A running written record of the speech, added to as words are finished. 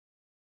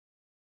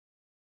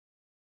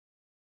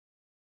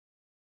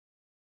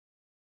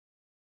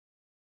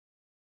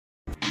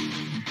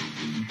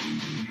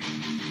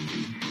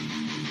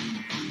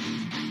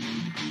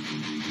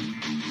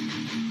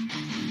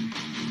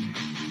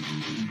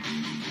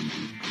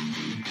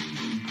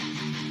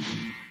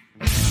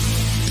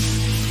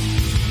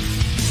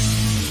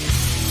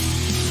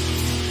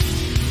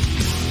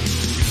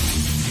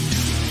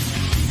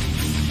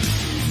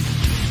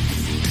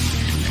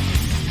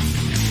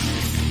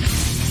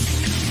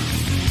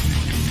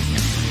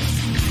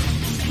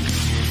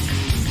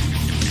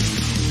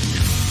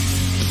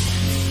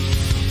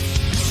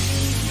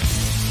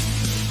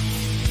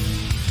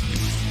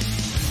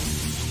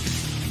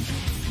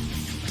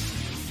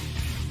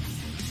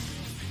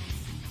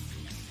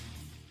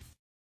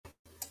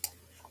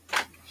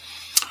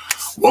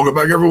Welcome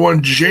back,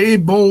 everyone.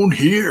 J-Bone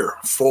here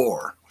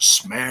for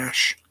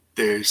Smash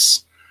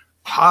This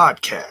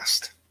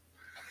Podcast.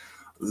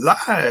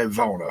 Live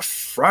on a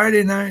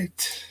Friday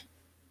night.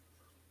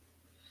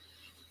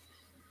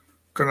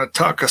 Gonna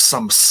talk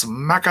some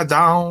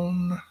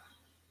Smackdown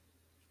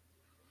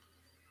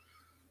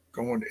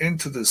going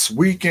into this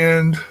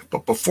weekend.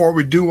 But before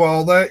we do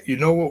all that, you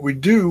know what we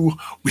do?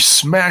 We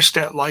smash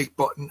that like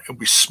button and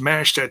we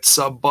smash that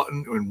sub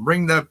button and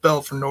ring that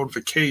bell for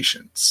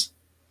notifications.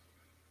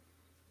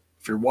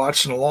 If you're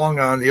watching along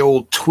on the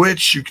old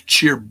Twitch, you can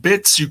cheer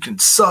bits, you can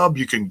sub,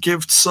 you can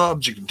gift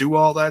subs, you can do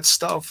all that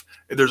stuff.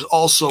 And there's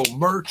also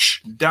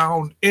merch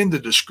down in the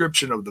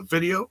description of the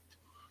video.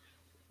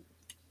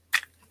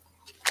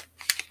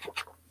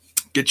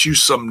 Get you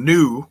some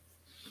new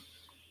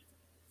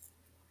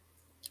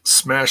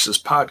Smash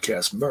This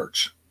Podcast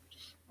merch.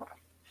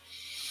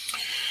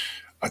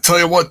 I tell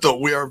you what, though,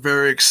 we are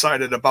very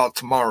excited about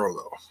tomorrow,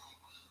 though.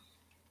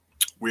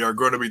 We are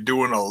going to be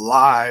doing a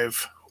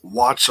live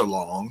watch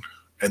along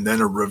and then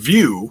a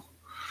review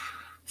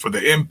for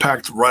the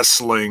Impact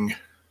Wrestling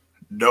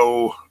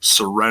No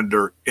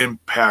Surrender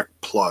Impact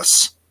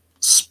Plus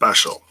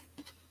special.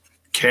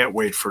 Can't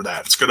wait for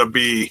that. It's going to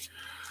be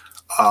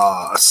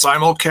a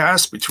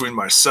simulcast between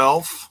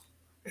myself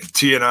and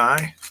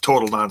TNI,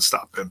 Total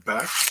Nonstop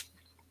Impact.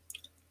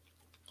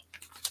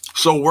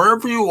 So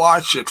wherever you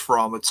watch it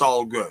from, it's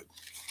all good.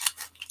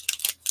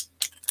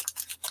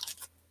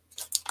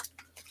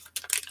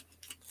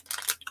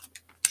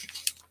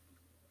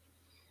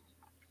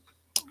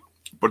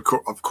 But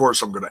of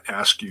course, I'm going to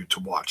ask you to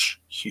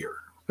watch here.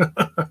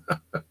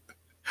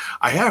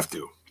 I have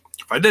to.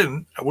 If I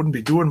didn't, I wouldn't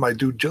be doing my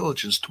due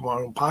diligence to my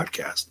own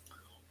podcast.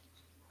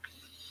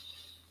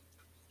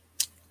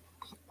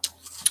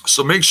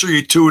 So make sure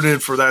you tune in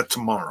for that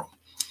tomorrow.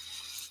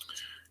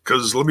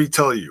 Because let me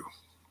tell you,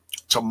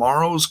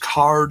 tomorrow's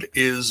card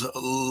is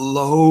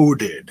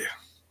loaded.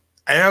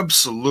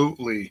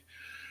 Absolutely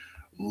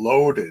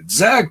loaded.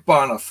 Zach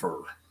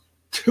Bonifer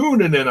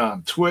tuning in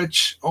on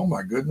Twitch. Oh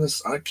my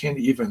goodness, I can't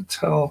even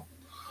tell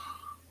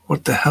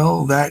what the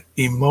hell that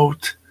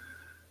emote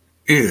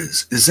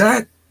is. Is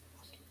that?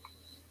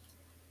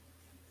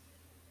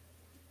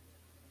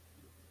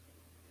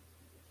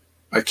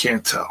 I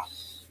can't tell.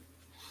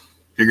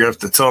 You're going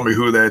to have to tell me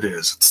who that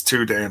is. It's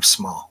too damn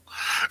small.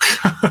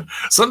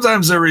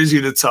 Sometimes they're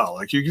easy to tell.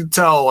 Like you can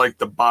tell like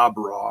the Bob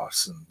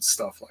Ross and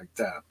stuff like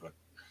that, but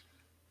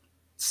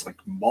it's like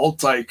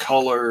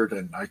multicolored,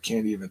 and I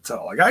can't even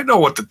tell. Like, I know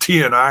what the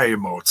TNI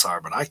emotes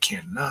are, but I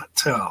cannot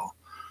tell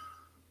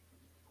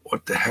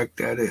what the heck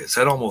that is.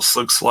 That almost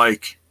looks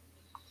like,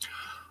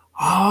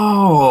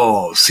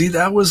 oh, see,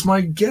 that was my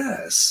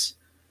guess.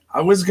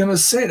 I was going to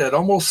say that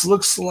almost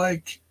looks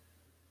like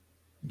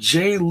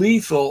Jay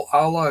Lethal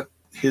a la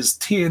his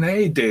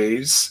TNA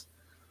days,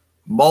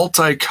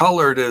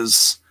 multicolored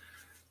as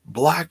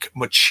Black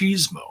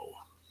Machismo.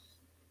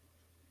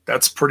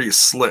 That's pretty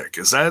slick.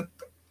 Is that?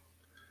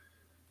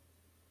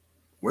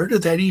 Where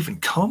did that even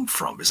come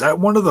from? Is that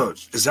one of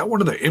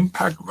the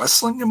Impact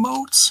Wrestling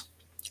emotes?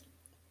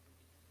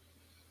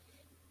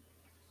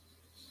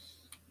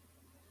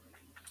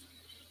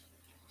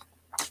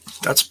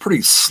 That's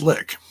pretty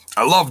slick.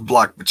 I love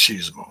Black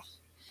Machismo.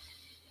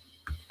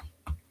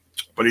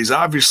 But he's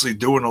obviously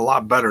doing a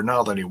lot better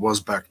now than he was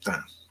back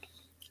then.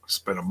 He's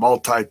been a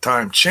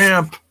multi-time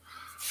champ.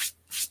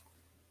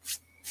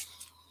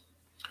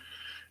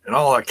 And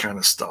all that kind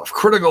of stuff.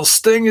 Critical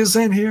Sting is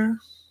in here.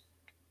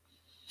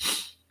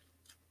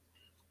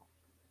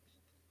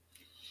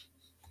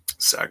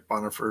 Zach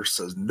Bonifer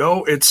says,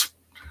 no, it's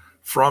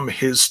from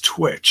his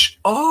Twitch.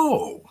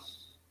 Oh,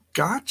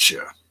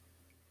 gotcha.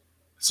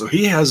 So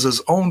he has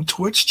his own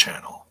Twitch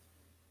channel.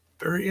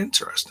 Very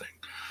interesting.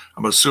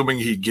 I'm assuming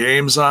he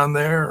games on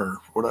there or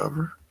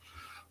whatever.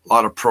 A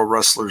lot of pro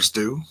wrestlers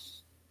do.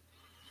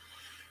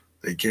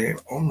 They game.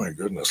 Oh my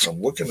goodness.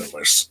 I'm looking at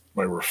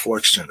my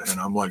reflection and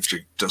I'm like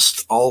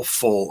just all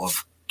full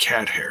of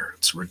cat hair.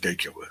 It's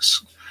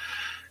ridiculous.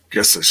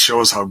 Guess it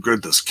shows how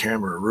good this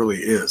camera really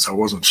is. I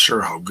wasn't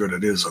sure how good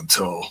it is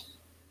until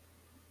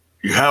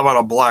you have on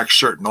a black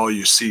shirt and all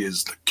you see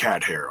is the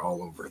cat hair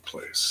all over the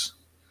place.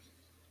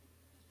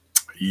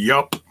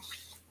 Yup.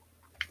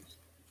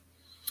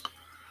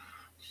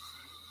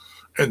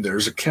 And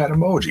there's a cat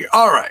emoji.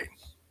 All right.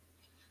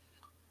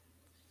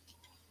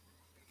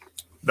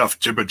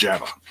 Enough jibba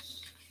jabba.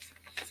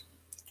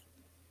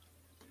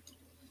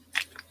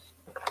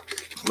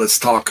 Let's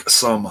talk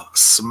some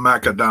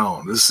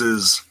Smackdown. This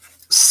is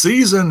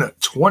Season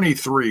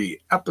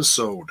 23,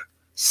 Episode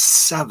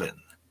 7.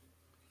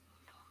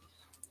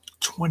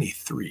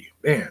 23.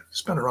 Man,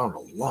 it's been around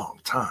a long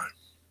time.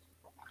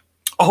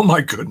 Oh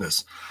my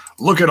goodness.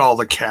 Look at all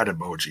the cat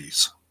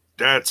emojis.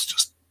 That's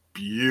just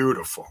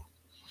beautiful.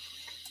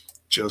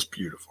 Just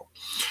beautiful.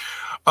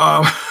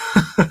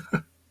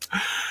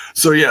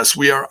 So yes,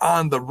 we are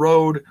on the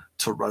road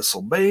to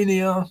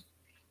WrestleMania.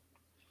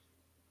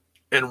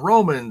 And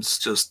Roman's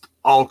just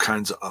all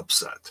kinds of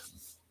upset.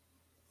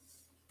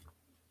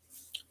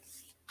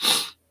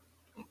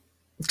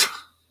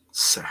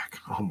 sack.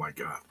 Oh Oh my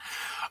God.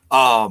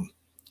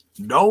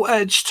 No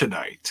Edge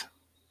tonight.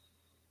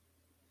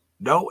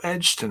 No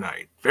Edge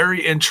tonight.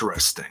 Very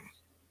interesting.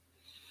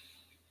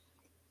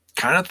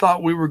 Kind of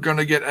thought we were going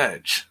to get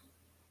Edge.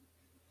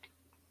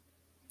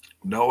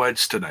 No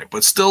Edge tonight,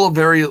 but still a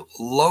very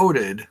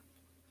loaded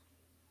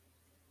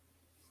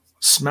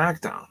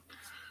SmackDown.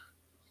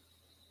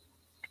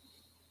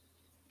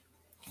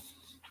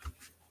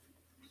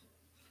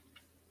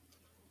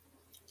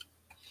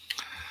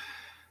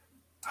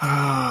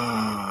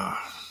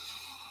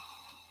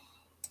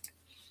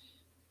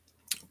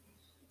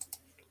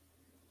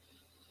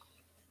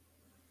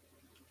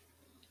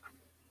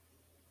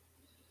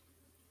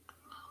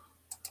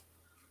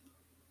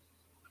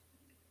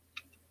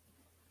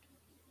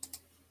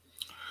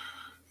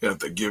 You have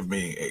to give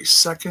me a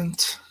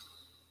second.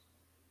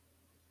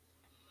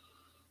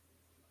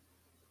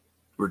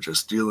 We're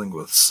just dealing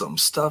with some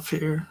stuff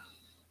here.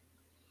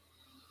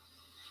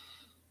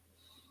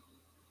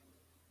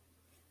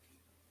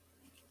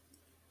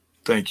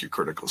 Thank you,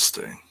 Critical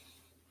Sting.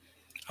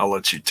 I'll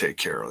let you take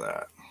care of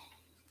that.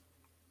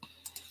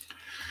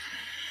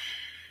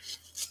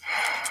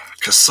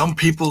 Because some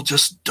people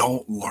just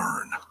don't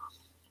learn.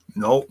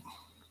 Nope.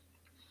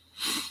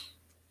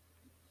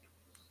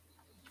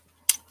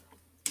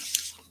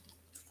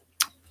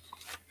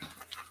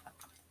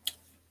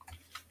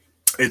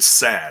 It's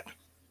sad.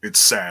 It's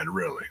sad,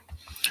 really.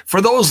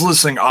 For those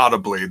listening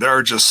audibly, there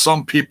are just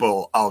some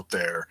people out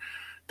there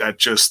that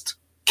just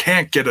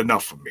can't get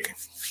enough of me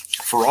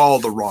for all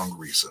the wrong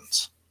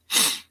reasons.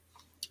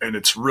 And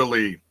it's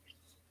really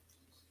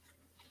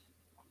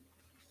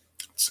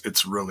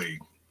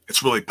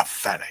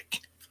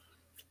pathetic.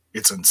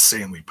 It's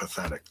insanely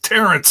pathetic.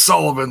 Terrence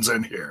Sullivan's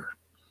in here.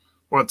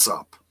 What's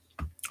up?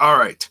 All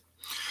right.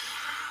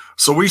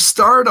 So we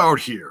start out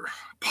here.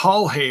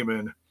 Paul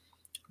Heyman,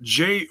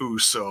 Jey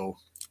Uso,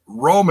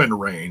 Roman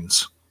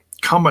Reigns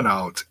coming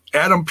out.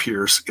 Adam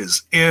Pearce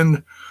is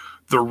in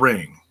the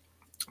ring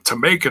to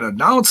make an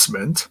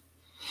announcement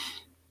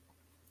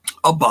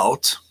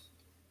about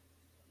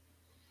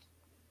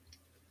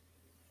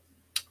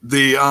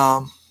the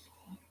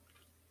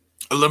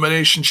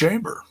Elimination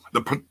Chamber,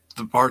 the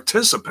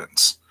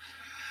participants.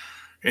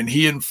 And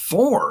he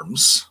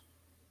informs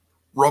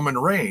Roman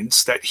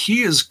Reigns that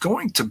he is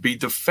going to be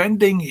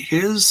defending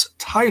his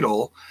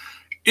title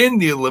in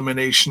the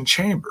Elimination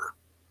Chamber.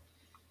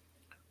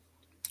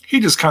 He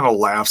just kind of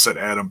laughs at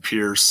Adam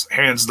Pearce,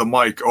 hands the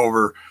mic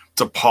over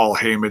to Paul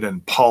Heyman,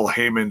 and Paul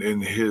Heyman, in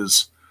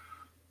his,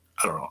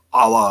 I don't know,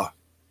 a la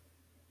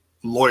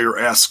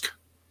lawyer-esque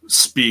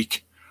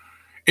speak,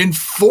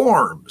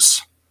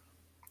 informs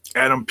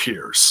Adam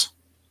Pearce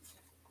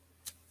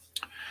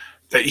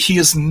that he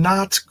is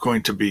not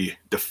going to be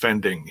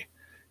defending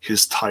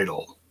his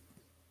title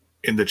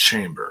in the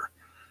chamber.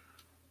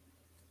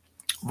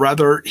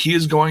 Rather, he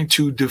is going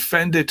to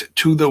defend it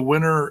to the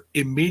winner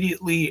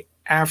immediately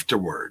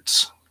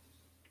afterwards.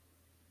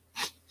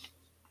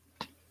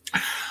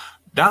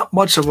 Not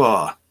much of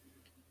a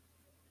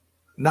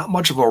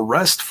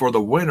rest for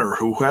the winner,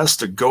 who has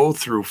to go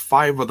through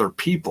 5 other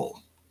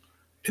people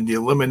in the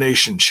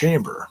Elimination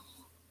Chamber.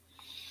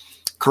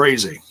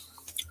 Crazy.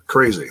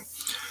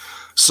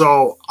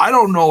 So I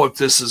don't know if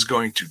this is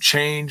going to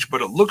change,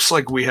 but it looks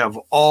like we have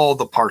all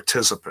the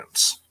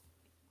participants.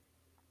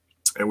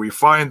 And we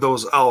find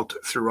those out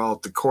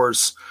throughout the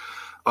course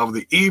of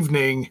the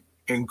evening,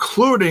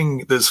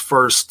 including this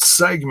first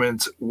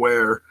segment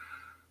where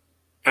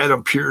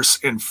Adam Pearce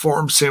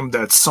informs him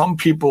that some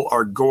people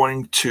are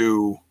going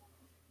to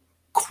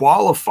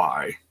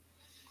qualify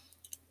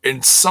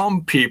and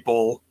some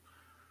people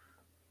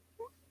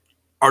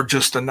are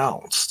just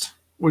announced,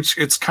 which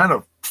it's kind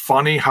of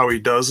funny how he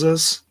does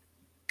this.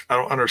 I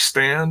don't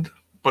understand,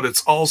 but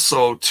it's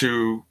also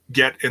to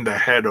get in the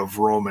head of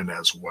Roman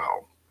as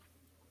well.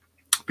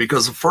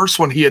 Because the first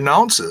one he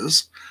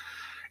announces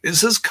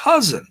is his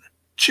cousin,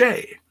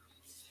 Jey.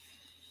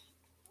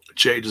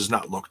 Jey does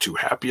not look too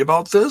happy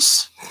about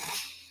this.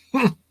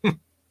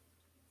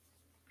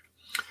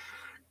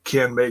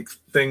 Can make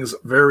things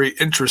very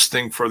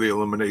interesting for the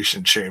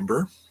Elimination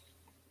Chamber.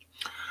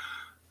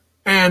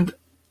 And,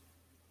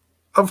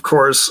 of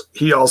course,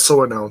 he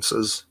also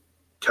announces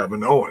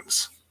Kevin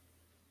Owens.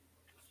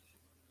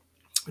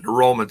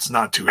 Roman's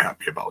not too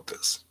happy about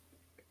this.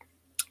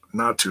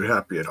 Not too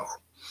happy at all.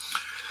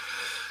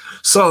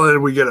 So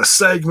then we get a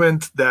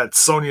segment that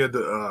Sonya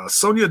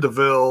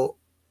Deville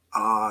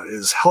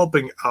is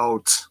helping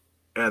out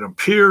Adam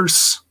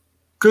Pearce.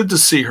 Good to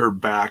see her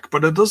back,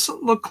 but it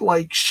doesn't look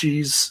like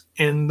she's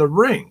in the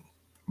ring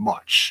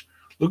much.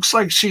 Looks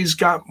like she's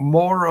got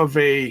more of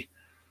an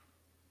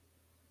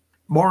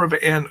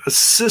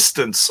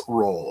assistance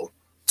role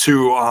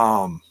to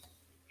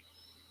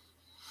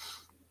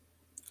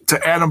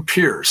Adam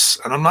Pearce.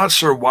 And I'm not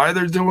sure why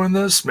they're doing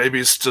this. Maybe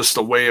it's just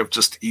a way of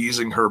just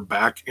easing her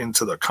back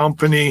into the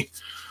company.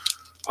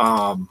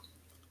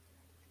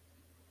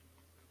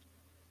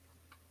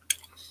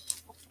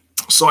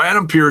 So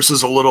Adam Pearce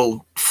is a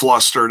little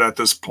flustered at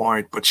this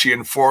point, but she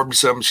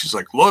informs him. She's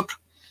like, look,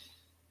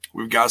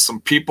 We've got some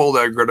people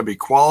that are going to be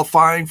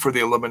qualifying for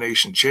the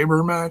Elimination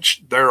Chamber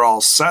match. They're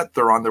all set.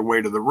 They're on their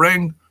way to the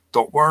ring.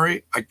 Don't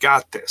worry. I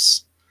got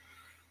this.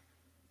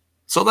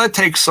 So that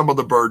takes some of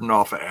the burden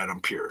off of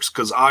Adam Pearce,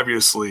 because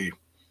obviously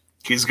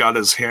he's got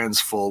his hands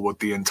full with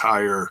the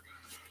entire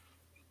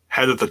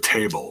head of the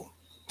table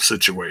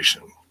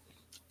situation.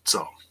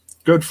 So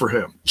good for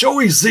him.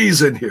 Joey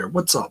Z's in here.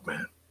 What's up,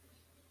 man?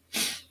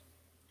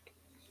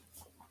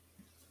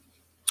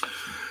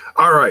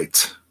 All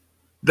right.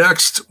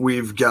 Next,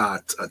 we've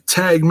got a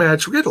tag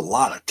match. We had a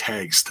lot of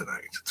tags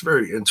tonight. It's a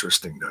very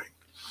interesting night.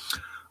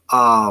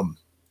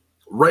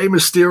 Rey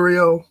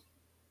Mysterio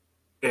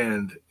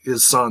and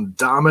his son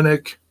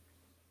Dominic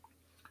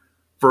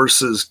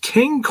versus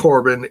King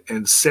Corbin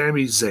and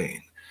Sami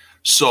Zayn.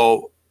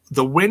 So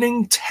the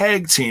winning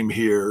tag team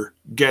here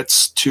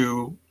gets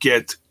to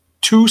get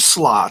 2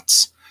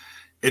 slots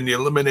in the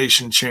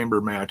Elimination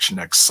Chamber match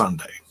next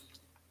Sunday,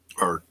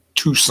 or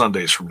 2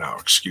 Sundays from now,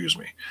 excuse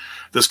me.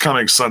 This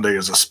coming Sunday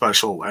is a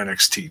special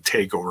NXT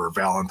TakeOver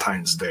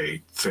Valentine's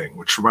Day thing,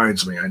 which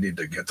reminds me I need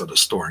to get to the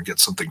store and get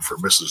something for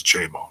Mrs.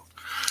 J-Mo.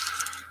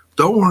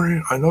 Don't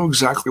worry, I know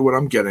exactly what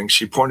I'm getting.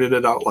 She pointed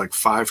it out like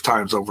 5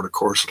 times over the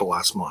course of the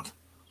last month.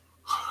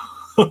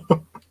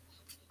 Now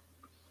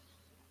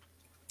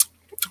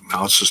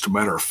it's just a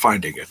matter of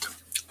finding it.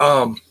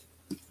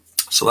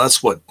 So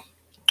that's what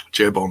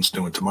J-Bone's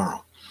doing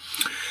tomorrow.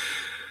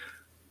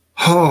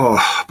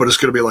 Oh, but it's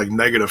going to be like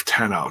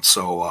 -10 out,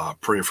 so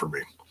pray for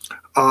me.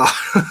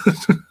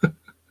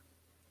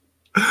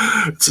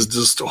 It's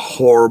just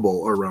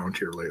horrible around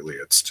here lately.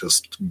 It's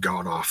just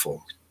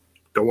god-awful.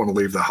 Don't want to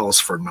leave the house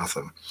for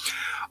nothing.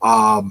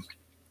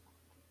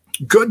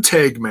 Good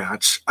tag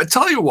match. I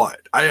tell you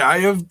what, I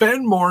have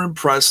been more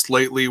impressed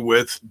lately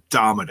with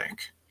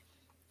Dominic.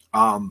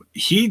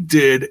 He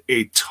did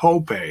a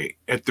tope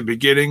at the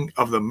beginning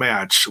of the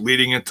match,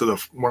 leading into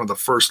one of the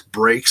first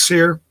breaks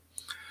here.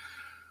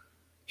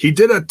 He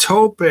did a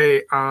tope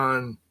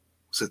on,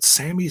 was it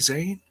Sami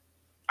Zayn?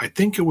 I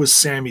think it was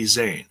Sami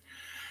Zayn.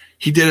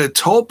 He did a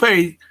tope.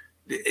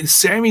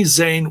 Sami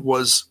Zayn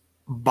was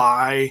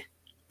by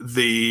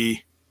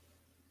the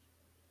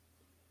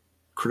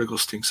Critical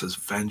Stink says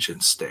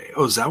Vengeance Day.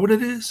 Oh, is that what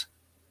it is?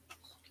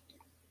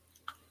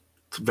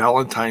 It's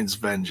Valentine's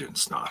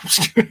Vengeance. No, I'm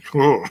just kidding.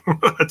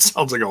 That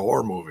sounds like a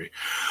horror movie.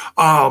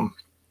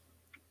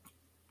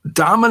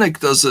 Dominic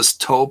does this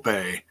tope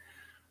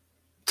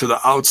to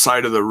the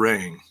outside of the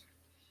ring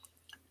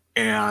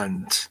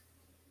and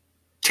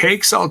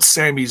takes out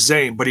Sami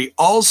Zayn, but he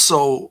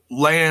also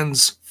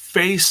lands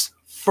face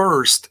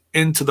first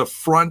into the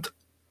front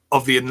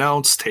of the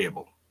announce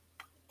table.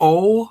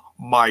 Oh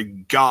my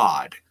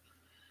God.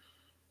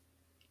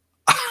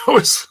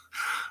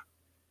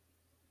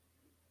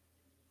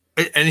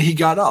 And he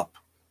got up.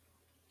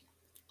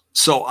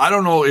 So I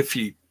don't know if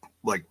he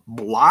like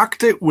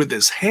blocked it with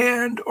his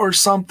hand or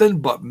something,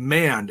 but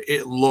man,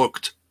 it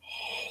looked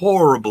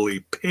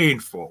horribly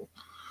painful.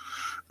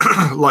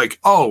 Like,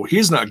 oh,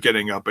 he's not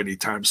getting up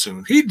anytime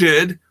soon. He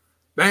did.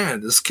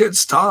 Man, this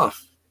kid's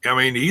tough. I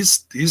mean,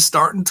 he's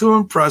starting to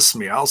impress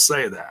me. I'll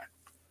say that.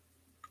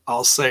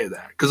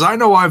 Because I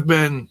know I've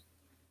been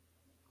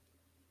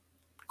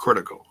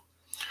critical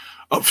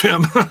of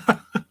him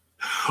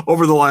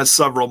over the last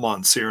several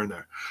months here and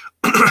there.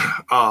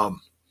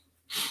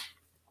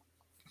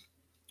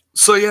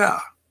 So yeah.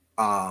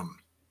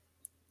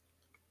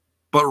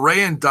 But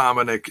Rey and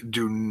Dominic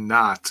do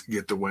not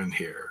get the win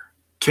here.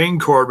 King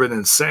Corbin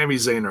and Sami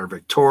Zayn are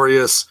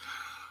victorious,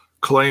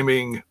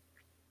 claiming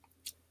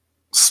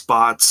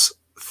spots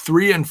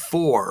 3 and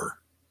 4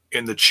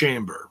 in the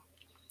chamber.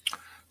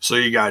 So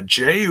you got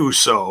Jey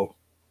Uso,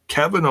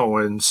 Kevin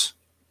Owens,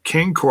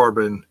 King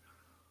Corbin,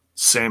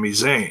 Sami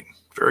Zayn.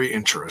 Very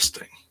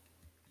interesting.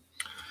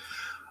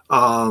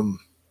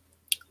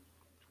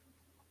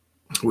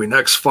 We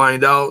next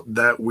find out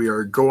that we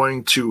are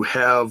going to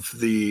have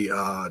the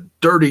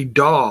Dirty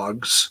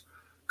Dogs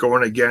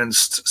going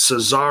against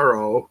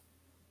Cesaro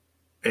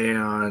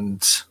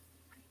and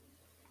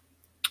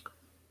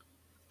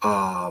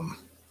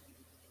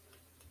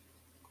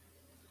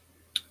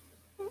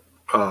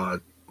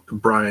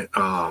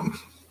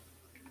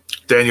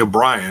Daniel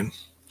Bryan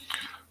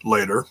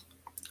later.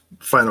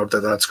 Find out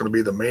that that's going to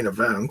be the main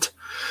event.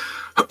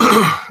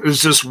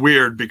 It's just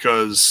weird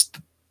because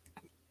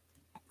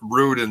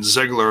Rude and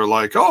Ziggler are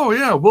like, oh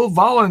yeah, we'll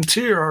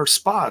volunteer our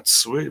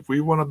spots.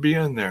 We want to be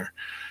in there.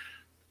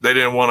 They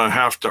didn't want to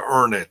have to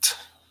earn it,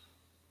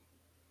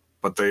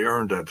 but they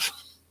earned it.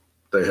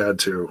 They had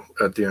to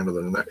at the end of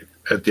the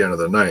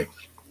night.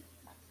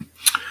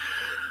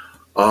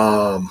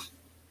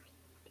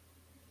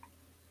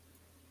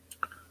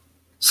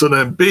 So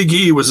then Big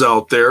E was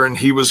out there and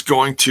he was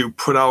going to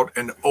put out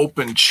an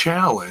open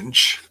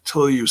challenge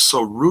till he was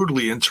so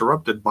rudely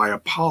interrupted by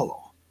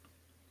Apollo.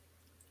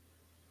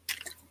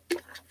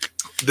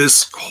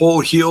 This whole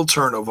heel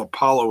turn of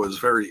Apollo is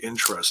very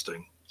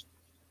interesting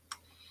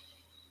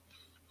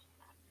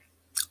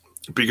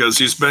because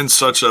he's been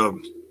such a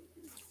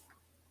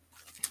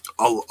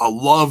a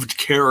loved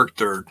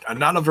character,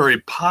 not a very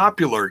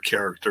popular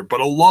character,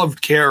 but a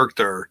loved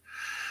character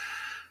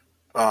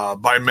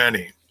by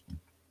many.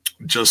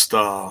 Just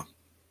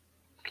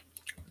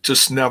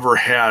never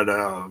had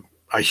a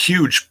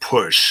huge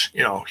push.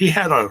 You know, he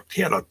had a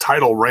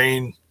title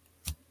reign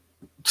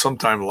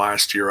sometime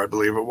last year, I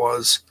believe it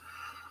was.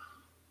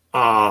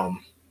 But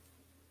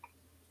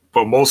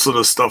most of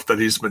the stuff that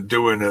he's been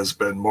doing has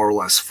been more or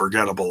less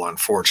forgettable,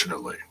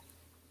 unfortunately.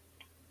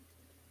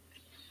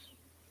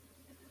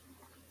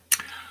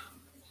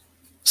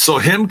 So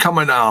him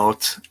coming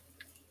out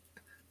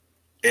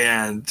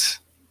and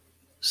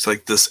it's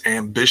like this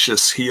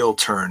ambitious heel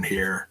turn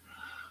here.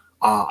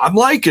 I'm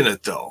liking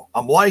it, though.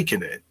 I'm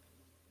liking it.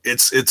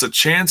 It's a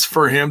chance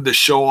for him to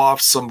show off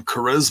some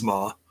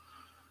charisma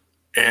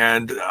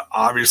and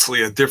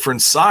obviously a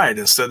different side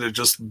instead of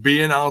just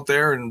being out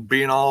there and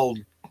being all,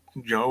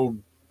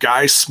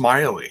 guy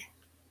smiley,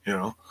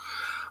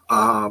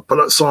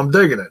 But so I'm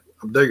digging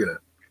it.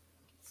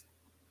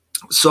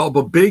 So,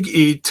 but Big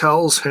E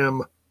tells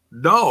him,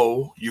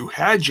 no, you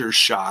had your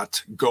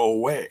shot, go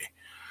away.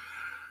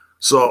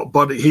 So,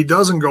 but he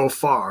doesn't go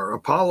far.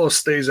 Apollo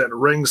stays at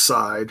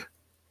ringside,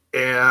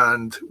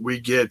 and we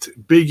get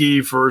Big E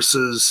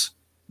versus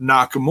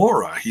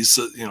Nakamura. He's,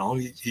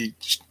 he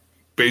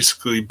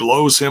basically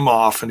blows him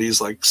off, and he's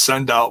like,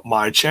 send out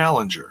my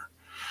challenger,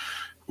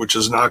 which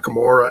is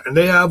Nakamura. And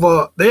they have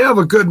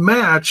a good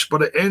match,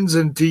 but it ends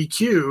in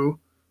DQ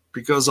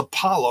because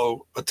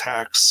Apollo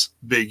attacks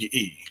Big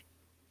E.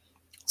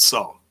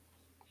 So,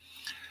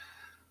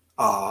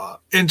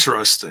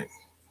 interesting.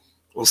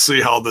 We'll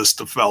see how this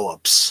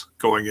develops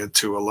going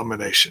into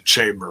Elimination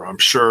Chamber. I'm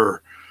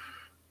sure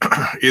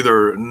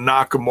either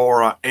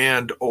Nakamura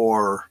and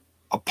or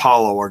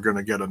Apollo are going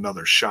to get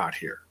another shot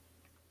here.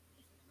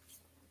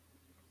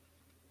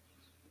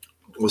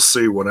 We'll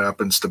see what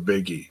happens to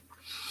Big E.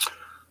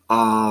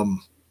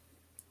 And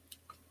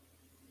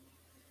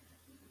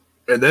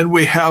then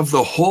we have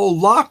the whole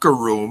locker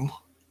room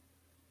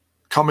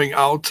coming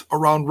out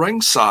around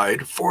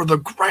ringside for the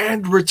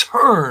grand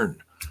return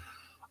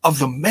of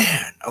the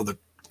man on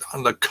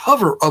the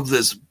cover of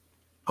this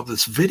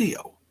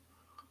video.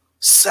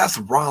 Seth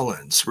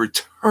Rollins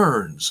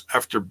returns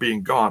after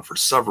being gone for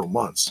several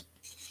months.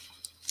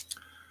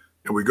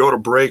 And we go to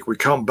break, we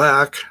come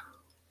back,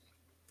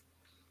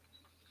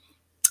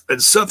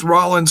 and Seth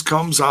Rollins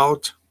comes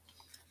out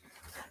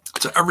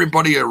to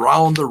everybody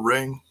around the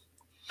ring.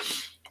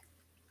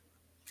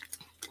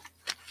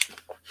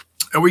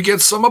 And we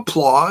get some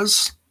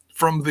applause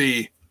from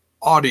the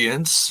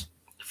audience.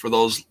 For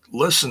those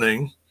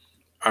listening,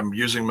 I'm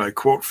using my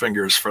quote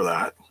fingers for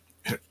that.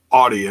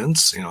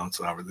 Audience,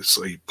 it's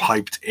obviously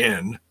piped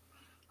in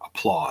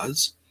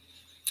applause.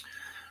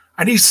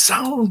 And he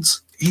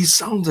sounds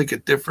like a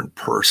different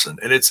person.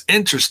 And it's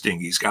interesting.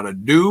 He's got a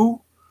new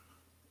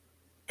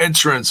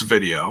entrance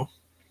video.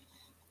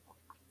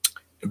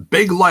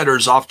 Big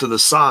letters off to the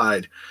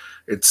side.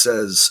 It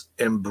says,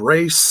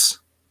 embrace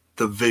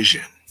the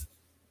vision.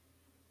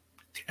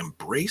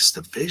 Embrace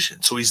the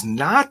vision. So he's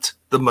not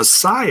the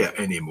Messiah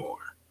anymore.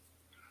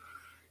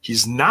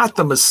 He's not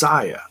the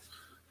Messiah.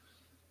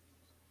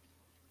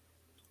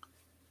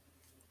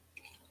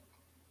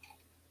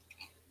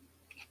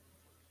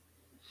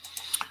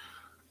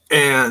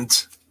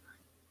 And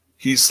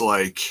he's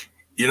like,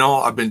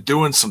 I've been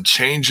doing some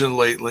changing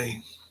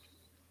lately.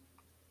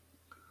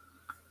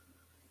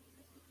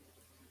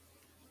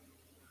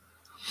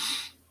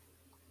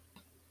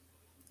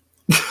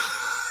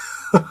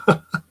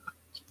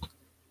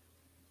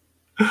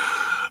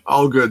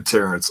 All good,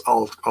 Terrence.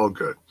 All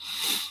good.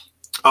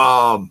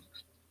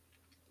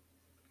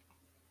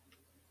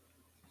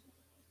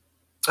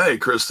 Hey,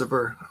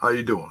 Christopher. How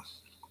you doing?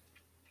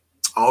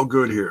 All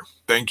good here.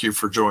 Thank you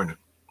for joining.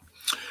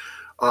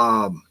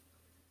 So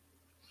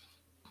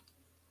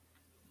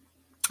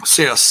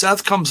yeah,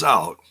 Seth comes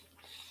out,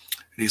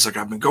 and he's like,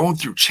 I've been going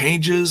through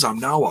changes. I'm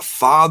now a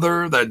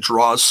father. That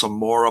draws some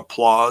more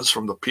applause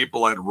from the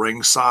people at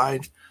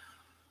ringside.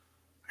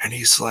 And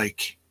he's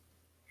like,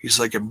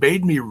 it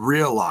made me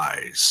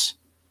realize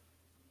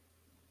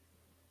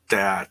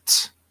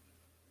that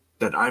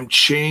I'm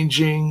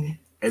changing,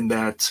 and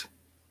that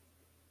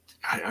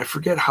I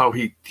forget how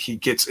he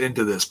gets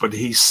into this, but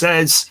he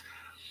says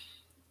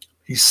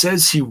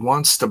he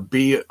wants to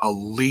be a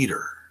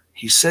leader.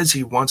 He says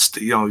he wants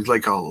to,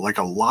 like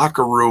a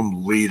locker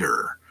room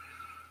leader.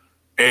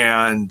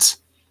 And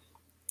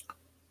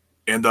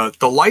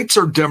the lights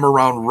are dim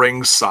around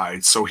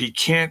ringside, so he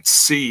can't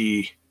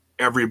see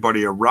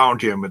everybody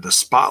around him, and the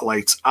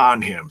spotlight's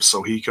on him,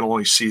 so he can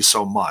only see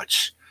so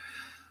much.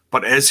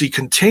 But as he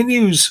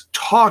continues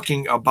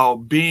talking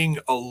about being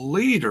a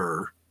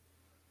leader,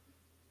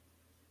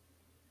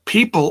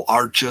 people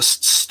are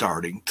just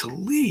starting to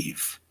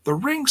leave the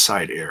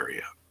ringside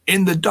area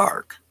in the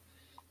dark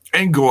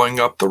and going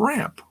up the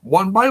ramp.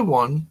 One by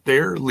one,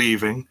 they're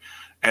leaving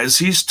as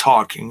he's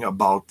talking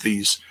about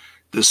this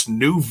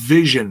new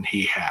vision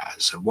he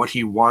has and what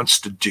he wants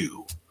to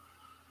do.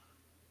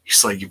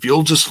 He's like, if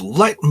you'll just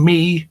let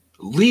me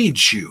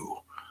lead you,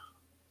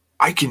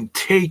 I can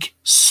take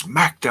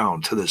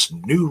SmackDown to this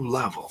new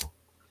level.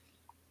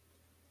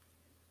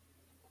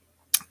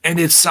 And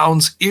it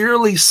sounds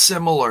eerily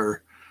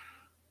similar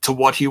to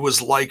what he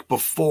was like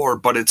before,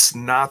 but it's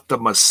not the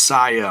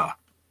Messiah-ish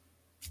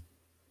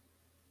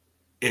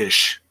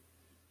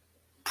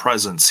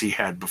presence he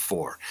had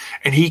before.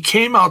 And he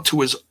came out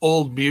to his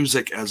old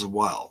music as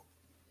well.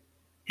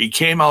 He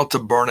came out to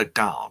Burn It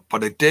Down,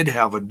 but it did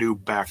have a new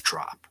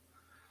backdrop.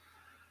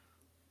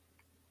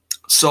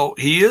 So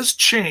he is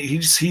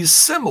he's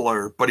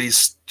similar, but he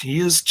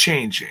is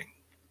changing.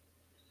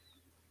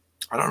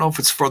 I don't know if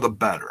it's for the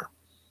better.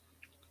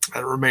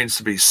 That remains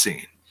to be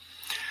seen.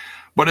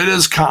 But it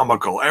is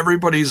comical.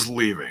 Everybody's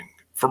leaving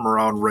from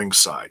around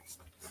ringside.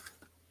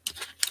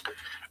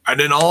 And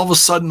then all of a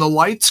sudden the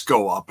lights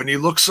go up and he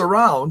looks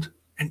around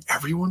and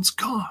everyone's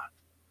gone.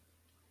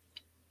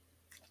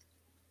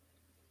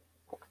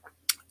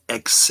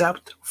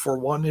 Except for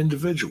one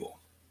individual.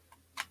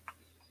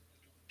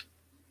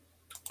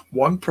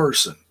 One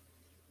person.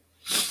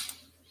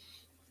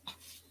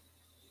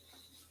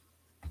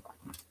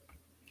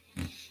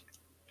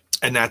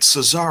 And that's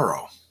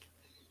Cesaro.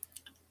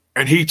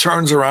 And he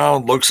turns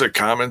around, looks at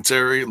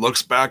commentary,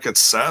 looks back at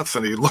Seth,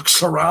 and he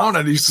looks around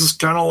and he's just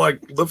kind of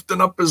like lifting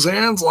up his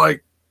hands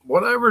like,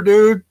 whatever,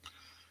 dude.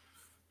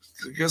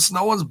 I guess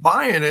no one's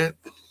buying it.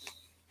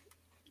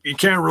 You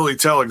can't really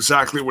tell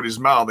exactly what he's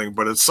mouthing,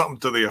 but it's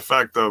something to the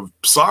effect of,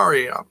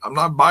 sorry, I'm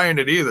not buying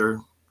it either.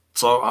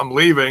 So I'm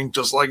leaving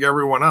just like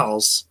everyone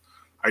else.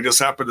 I just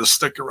happen to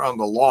stick around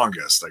the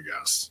longest, I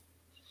guess.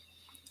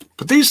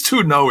 But these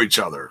two know each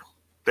other.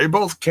 They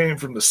both came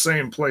from the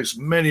same place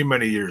many,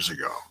 many years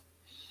ago.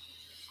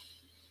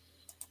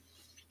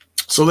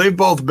 So they've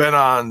both been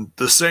on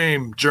the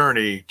same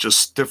journey,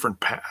 just different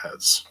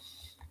paths,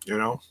 you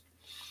know?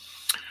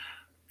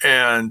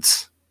 And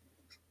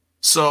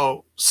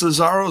so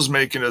Cesaro's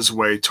making his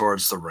way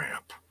towards the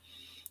ramp.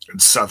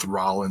 And Seth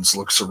Rollins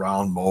looks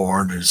around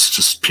more, and it's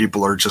just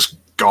people are just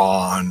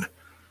gone.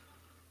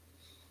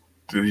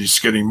 He's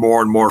getting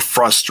more and more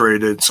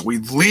frustrated. So he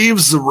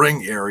leaves the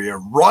ring area,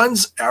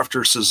 runs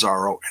after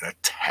Cesaro, and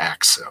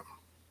attacks him.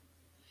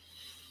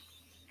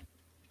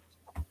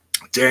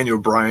 Daniel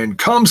Bryan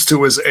comes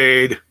to his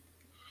aid.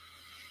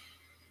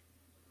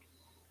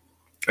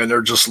 And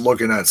they're just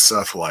looking at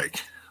Seth like,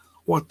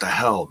 what the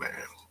hell, man?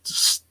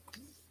 Just,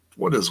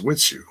 what is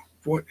with you?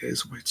 What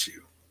is with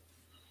you?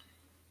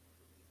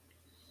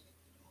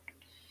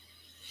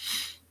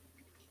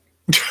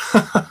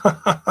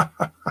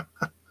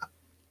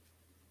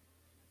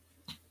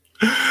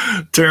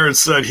 Terrence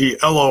said he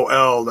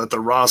LOL'd at the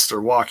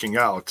roster walking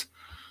out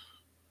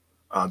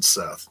on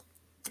Seth.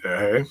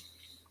 Hey.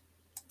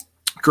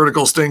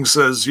 Critical Sting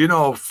says, you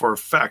know for a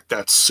fact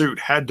that suit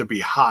had to be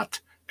hot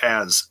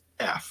as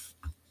F.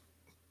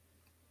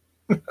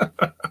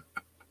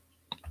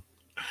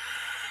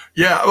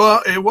 Yeah,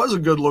 well, it was a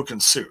good-looking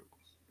suit.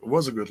 It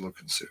was a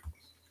good-looking suit.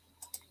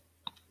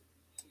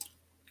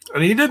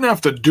 And he didn't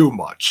have to do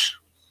much.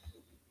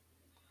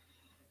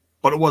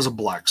 But it was a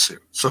black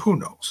suit. So who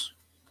knows?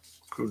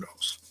 Who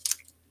knows?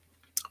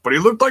 But he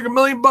looked like $1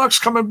 million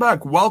coming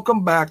back.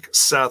 Welcome back,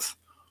 Seth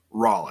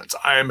Rollins.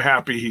 I am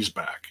happy he's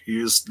back. He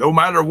is, no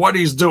matter what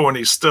he's doing,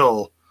 he's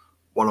still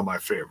one of my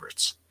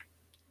favorites.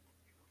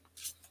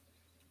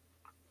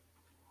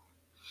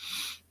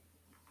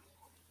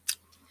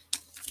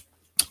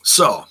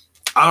 So,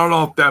 I don't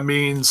know if that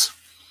means,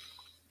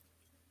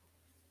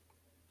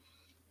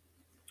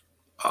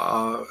 we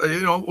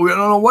don't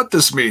know what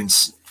this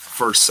means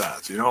for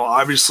Seth. You know,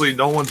 obviously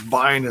no one's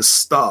buying his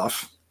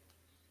stuff.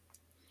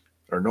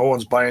 Or no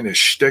one's buying his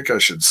shtick, I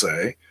should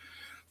say.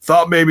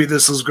 Thought maybe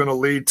this was going to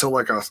lead to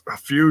like a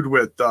feud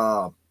with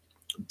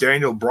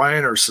Daniel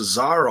Bryan or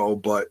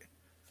Cesaro, but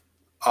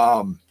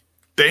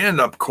they end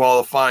up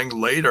qualifying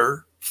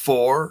later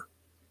for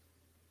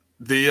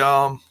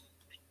the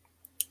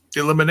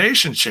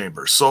Elimination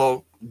Chamber.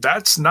 So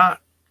that's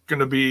not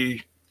going to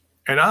be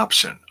an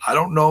option. I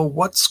don't know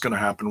what's going to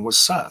happen with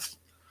Seth.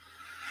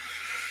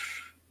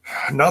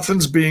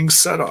 Nothing's being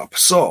set up.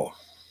 So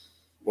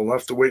we'll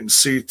have to wait and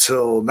see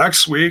till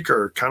next week,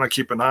 or kind of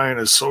keep an eye on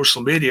his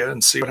social media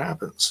and see what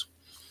happens.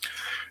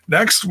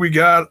 Next, we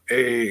got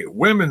a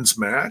women's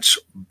match,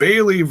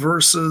 Bayley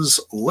versus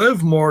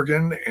Liv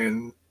Morgan,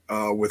 and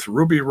with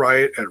Ruby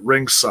Riott at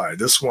ringside.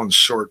 This one's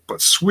short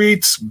but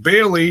sweet.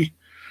 Bayley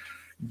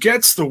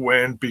gets the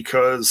win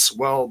because,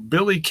 well,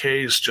 Billie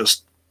Kay is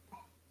just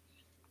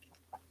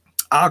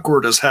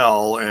awkward as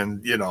hell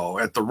and, you know,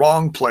 at the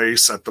wrong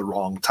place at the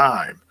wrong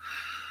time.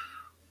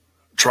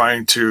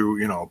 Trying to,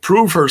 you know,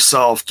 prove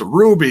herself to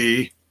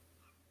Ruby,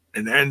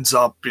 and ends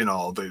up, you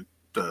know, the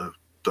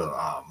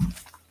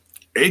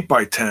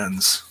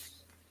 8x10s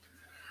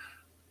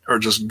are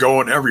just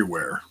going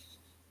everywhere.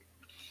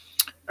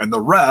 And the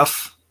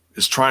ref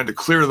is trying to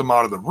clear them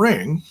out of the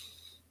ring,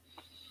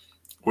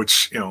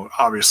 which, you know,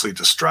 obviously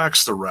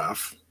distracts the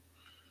ref.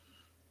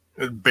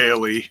 And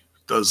Bayley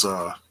does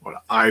a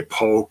eye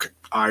poke,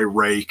 eye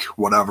rake,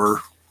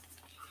 whatever.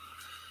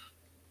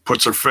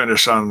 Puts her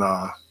finish on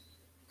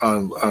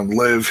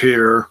Liv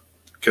here.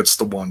 gets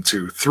the 1,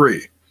 2,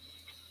 3.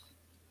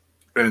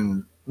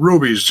 And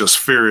Ruby's just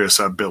furious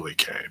at Billie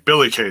Kay.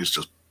 Billie Kay is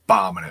just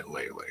bombing it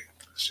lately.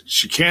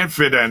 She can't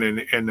fit in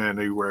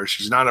anywhere.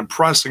 She's not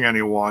impressing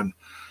anyone.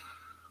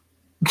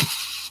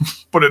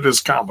 But it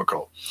is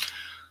comical.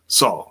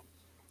 So,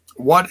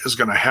 what is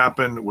going to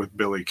happen with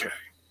Billie Kay?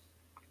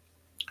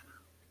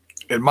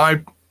 In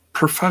my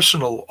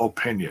professional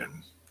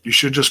opinion, you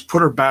should just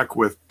put her back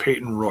with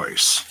Peyton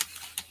Royce.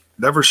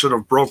 Never should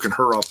have broken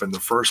her up in the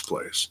first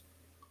place.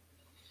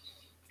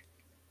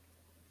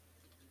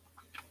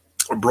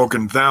 Or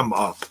broken them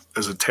up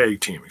as a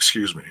tag team,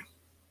 excuse me.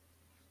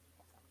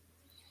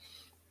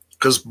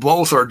 Because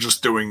both are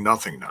just doing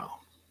nothing now.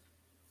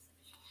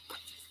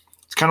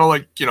 It's kind of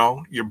like,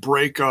 you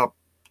break up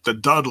the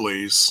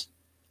Dudleys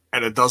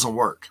and it doesn't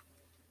work.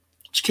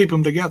 Just keep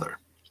them together.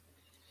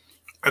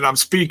 And I'm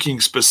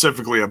speaking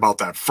specifically about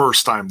that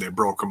first time they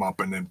broke them up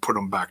and then put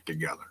them back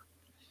together.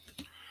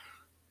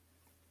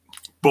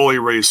 Bully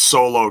Ray's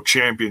solo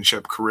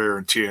championship career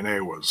in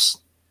TNA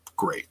was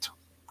great.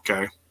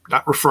 Okay?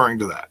 Not referring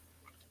to that.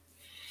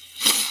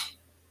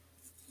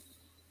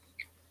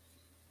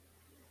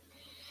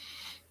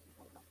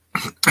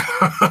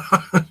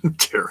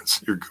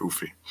 Terrence, you're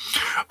goofy.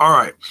 All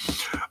right.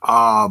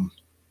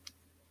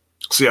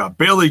 So yeah,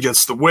 Bayley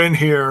gets the win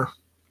here.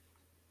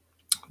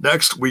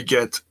 Next, we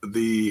get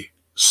the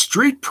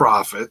Street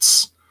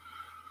Profits,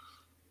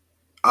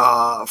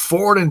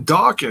 Ford and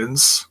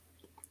Dawkins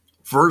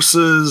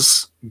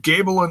versus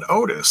Gable and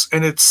Otis.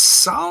 And it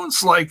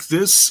sounds like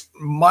this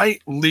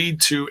might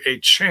lead to a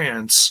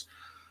chance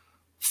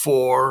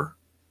for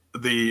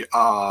the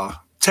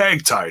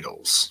tag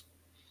titles.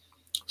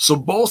 So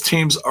both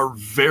teams are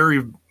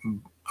very,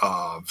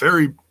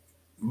 very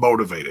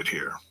motivated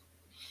here.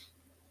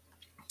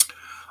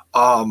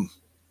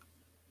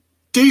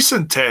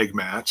 Decent tag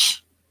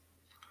match.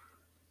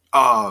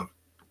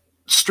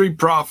 Street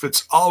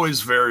Profits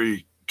always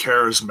very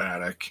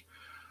charismatic.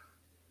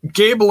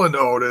 Gable and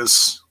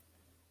Otis,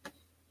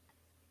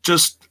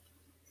 just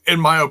in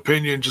my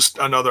opinion, just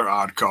another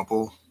odd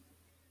couple.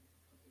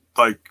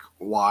 Like,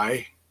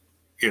 why?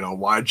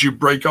 Why'd you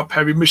break up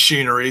Heavy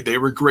Machinery? They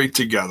were great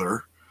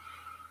together.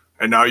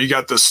 And now you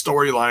got the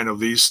storyline of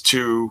these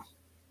two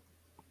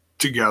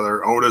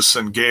together, Otis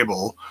and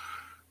Gable.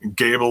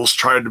 Gable's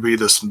trying to be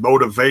this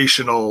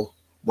motivational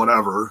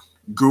whatever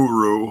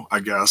guru, I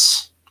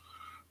guess,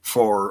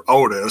 for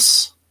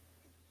Otis,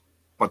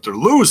 but they're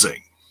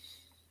losing.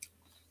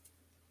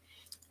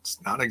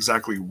 It's not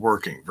exactly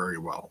working very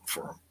well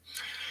for them.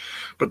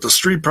 But the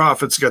Street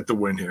Profits get the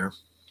win here.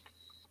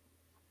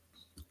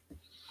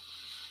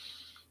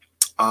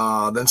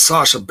 Then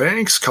Sasha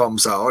Banks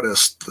comes out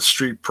as the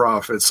Street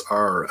Profits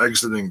are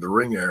exiting the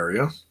ring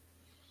area.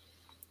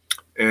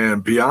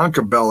 And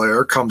Bianca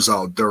Belair comes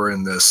out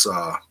during this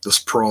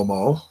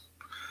promo.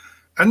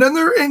 And then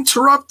they're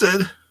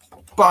interrupted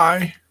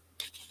by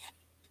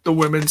the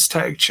women's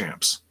tag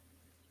champs.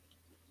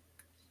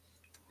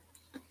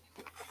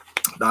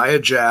 Nia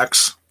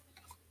Jax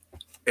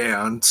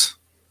and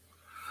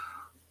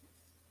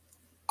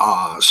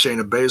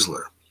Shayna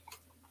Baszler.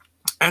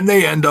 And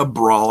they end up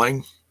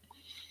brawling.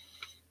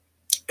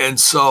 And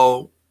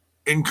so,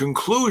 in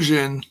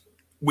conclusion,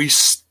 we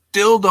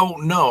still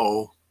don't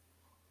know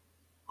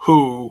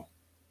who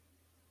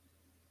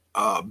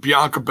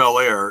Bianca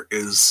Belair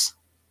is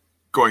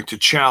going to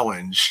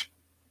challenge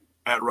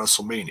at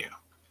WrestleMania.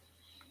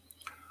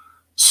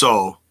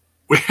 So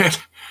we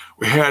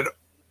had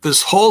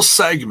this whole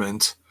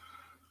segment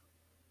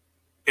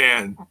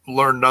and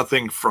learned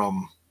nothing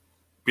from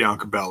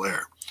Bianca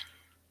Belair.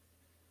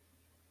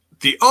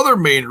 The other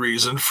main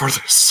reason for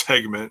this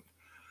segment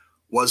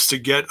was to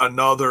get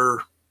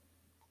another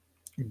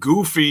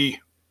goofy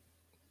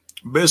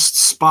missed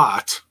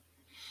spot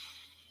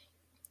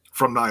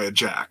from Nia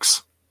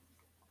Jax.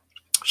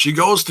 She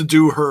goes to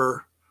do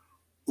her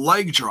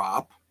leg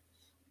drop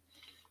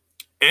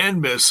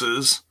and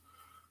misses,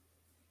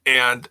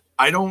 and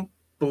I don't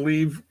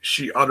believe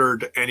she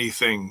uttered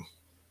anything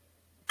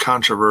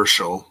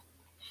controversial,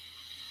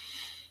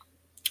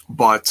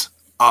 but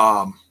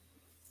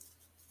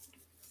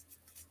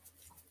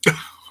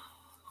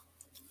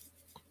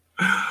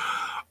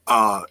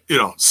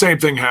same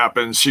thing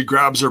happens. She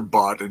grabs her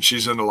butt and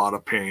she's in a lot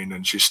of pain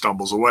and she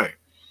stumbles away.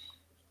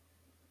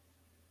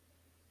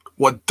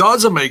 What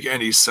doesn't make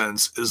any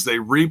sense is they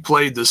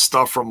replayed this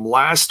stuff from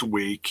last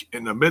week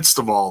in the midst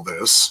of all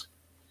this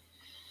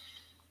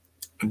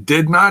and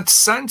did not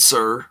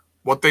censor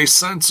what they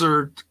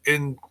censored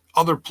in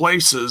other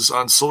places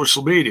on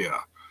social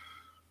media.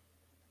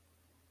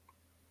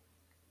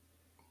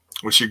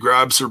 When she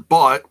grabs her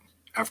butt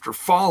after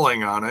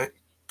falling on it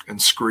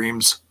and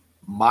screams,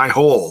 "My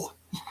hole."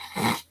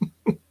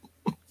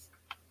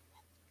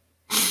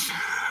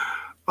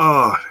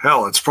 Oh,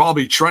 hell, it's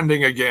probably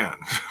trending again.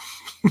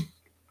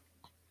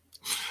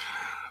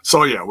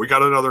 So, yeah, we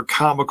got another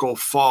comical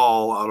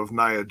fall out of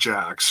Nia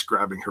Jax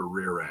grabbing her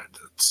rear end.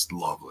 It's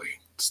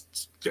lovely.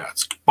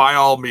 It's by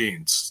all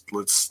means,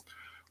 let's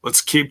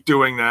keep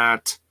doing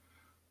that.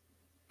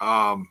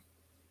 And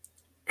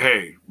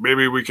hey,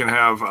 maybe we can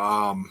have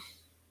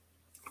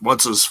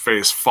what's his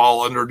face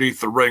fall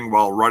underneath the ring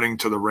while running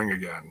to the ring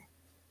again.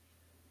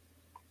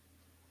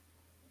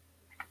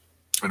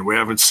 And we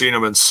haven't seen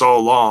him in so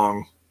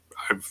long.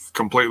 I've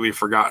completely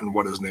forgotten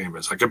what his name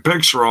is. I can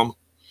picture him.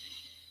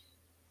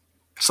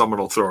 Someone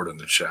will throw it in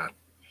the chat.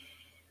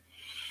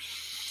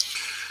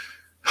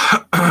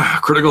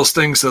 Critical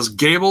Sting says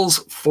Gable's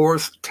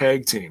fourth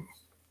tag team.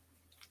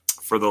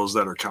 For those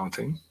that are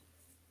counting.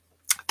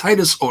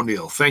 Titus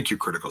O'Neil. Thank you,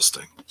 Critical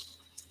Sting.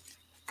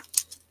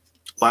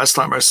 Last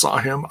time I saw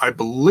him, I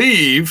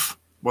believe,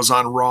 was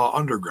on Raw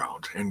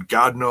Underground. And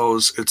God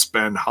knows it's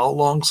been how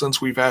long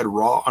since we've had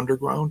Raw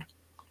Underground?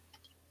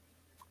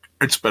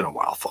 It's been a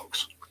while,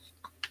 folks.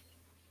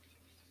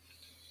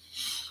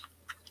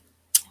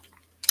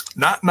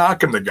 Not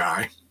knocking the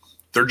guy.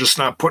 They're just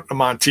not putting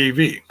him on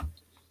TV.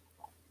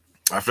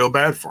 I feel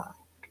bad for him.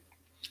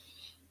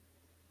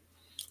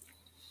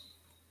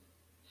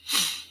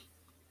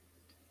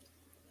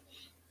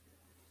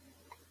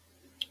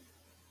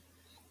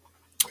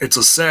 It's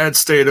a sad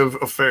state of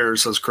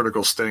affairs, says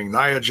Critical Sting.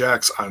 Nia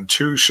Jax on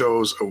 2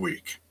 shows a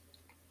week.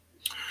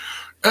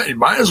 You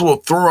might as well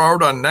throw her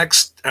out on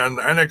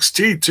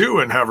NXT too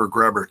and have her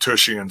grab her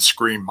tushy and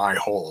scream my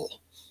hole.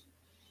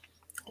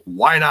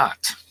 Why not?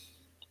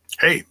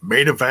 Hey,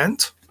 main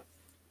event.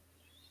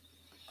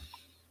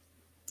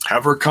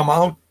 Have her come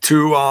out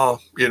to the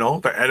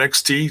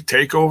NXT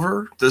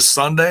takeover this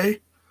Sunday.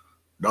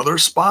 Another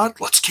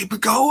spot. Let's keep it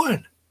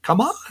going.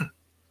 Come on.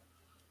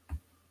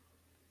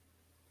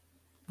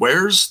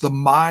 Where's the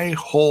My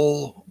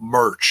Hole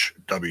merch,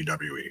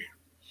 WWE?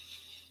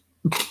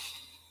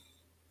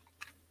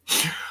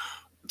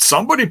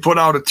 Somebody put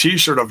out a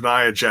t-shirt of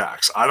Nia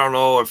Jax. I don't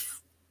know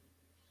if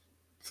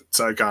it's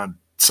like on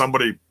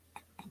somebody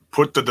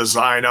put the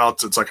design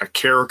out. It's like a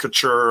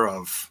caricature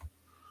of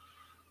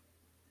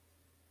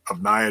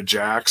Nia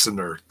Jax, and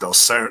they'll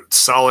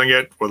selling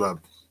it with a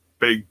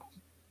big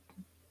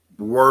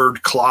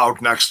word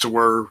cloud next to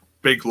her,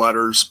 big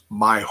letters,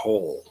 My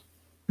Hole.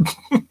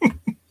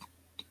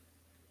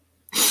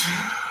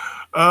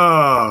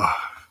 Oh,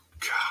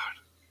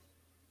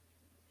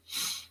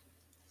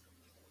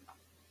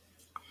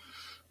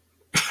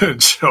 God.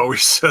 Joey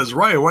says,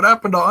 right, what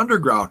happened to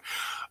Underground?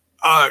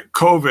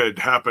 COVID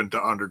happened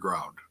to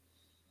Underground.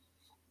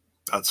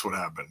 That's what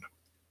happened.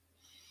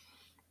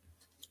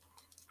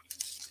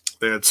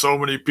 They had so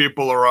many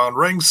people around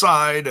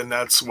ringside, and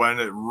that's when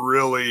it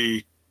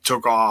really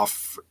took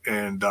off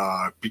and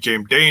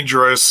became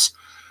dangerous,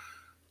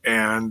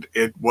 and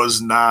it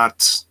was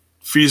not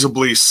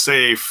feasibly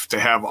safe to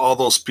have all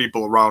those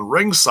people around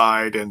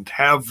ringside and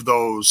have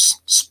those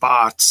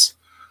spots.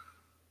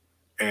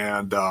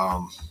 And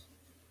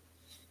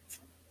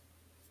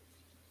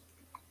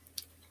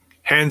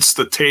hence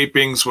the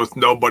tapings with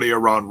nobody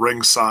around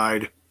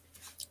ringside.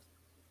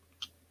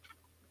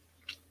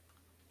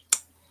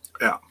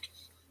 Yeah.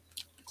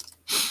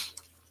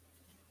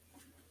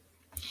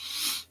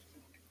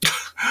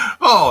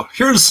 Oh,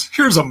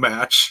 here's a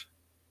match.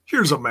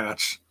 Here's a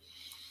match.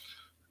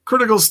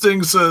 Critical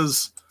Sting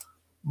says,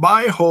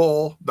 My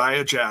Hole,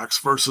 Nia Jax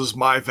versus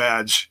My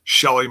Vag,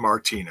 Shelly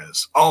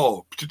Martinez.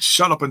 Oh,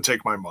 shut up and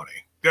take my money.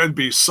 That'd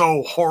be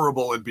so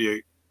horrible. It'd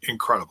be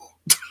incredible.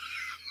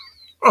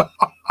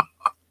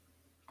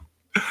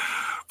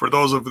 For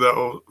those of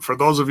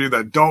you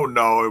that don't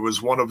know, it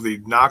was one of the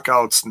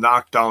Knockouts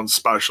Knockdown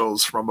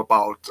specials from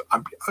about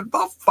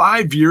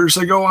 5 years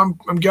ago.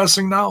 I'm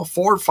guessing now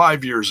 4 or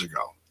 5 years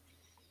ago.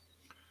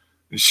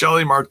 And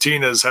Shelly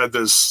Martinez had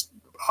this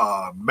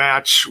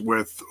match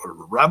with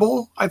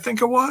Rebel, I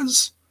think it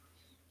was.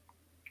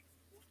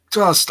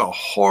 Just a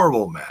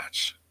horrible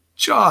match.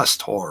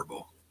 Just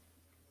horrible.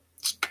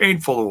 It's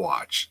painful to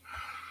watch.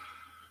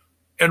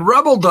 And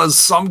Rebel does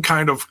some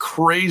kind of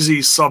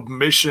crazy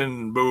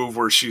submission move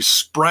where she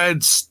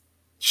spreads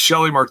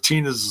Shelly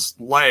Martinez's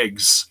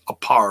legs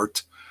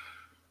apart,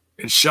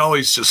 and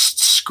Shelly's just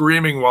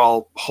screaming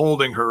while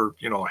holding her,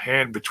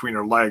 hand between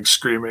her legs,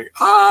 screaming,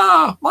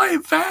 "Ah, my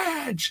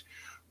vag!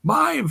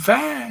 My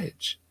vag!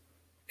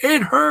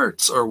 It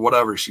hurts!" or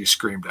whatever she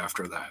screamed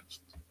after that.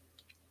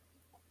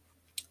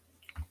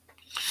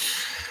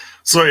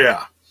 So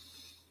yeah.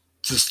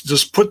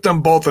 Just put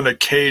them both in a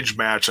cage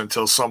match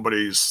until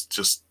somebody's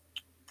just,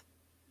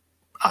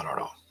 I don't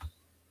know,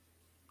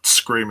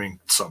 screaming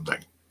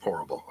something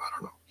horrible. I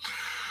don't know.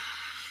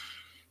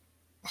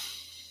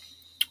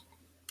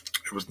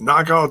 It was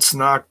Knockouts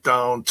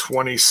Knockdown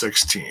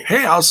 2016.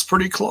 Hey, I was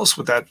pretty close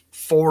with that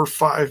 4 or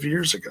 5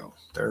 years ago.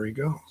 There you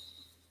go.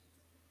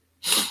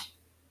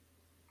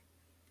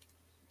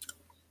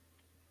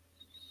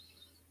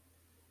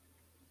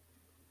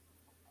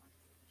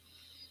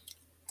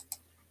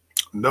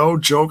 No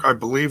joke, I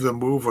believe the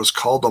move was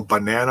called a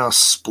banana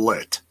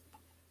split.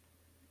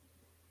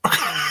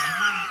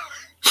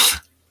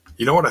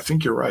 You know what? I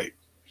think you're right.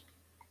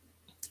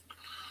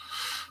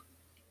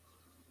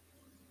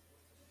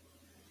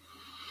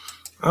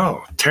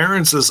 Oh,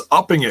 Terrence is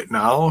upping it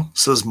now.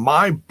 Says,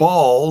 my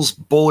balls,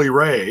 Bully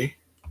Ray.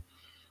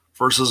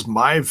 versus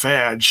my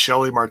Vad,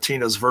 Shelly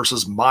Martinez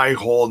versus my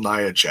whole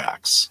Nia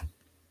Jax.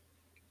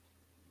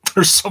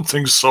 There's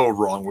something so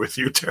wrong with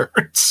you,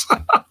 Terrence.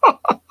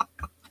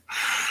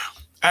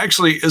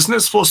 Actually, isn't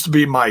it supposed to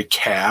be my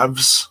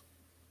calves,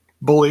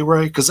 Bully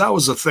Ray? Because that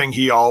was the thing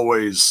he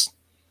always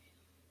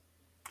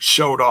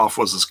showed off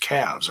was his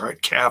calves,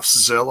 right?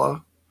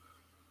 Calfzilla.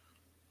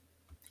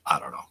 I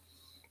don't know.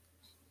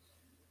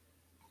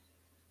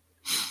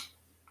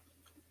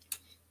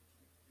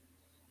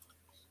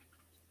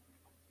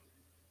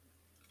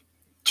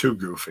 Too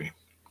goofy.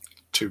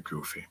 Too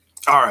goofy.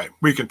 All right,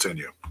 we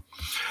continue.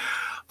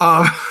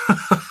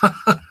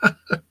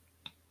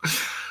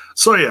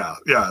 So yeah.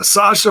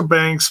 Sasha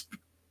Banks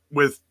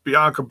with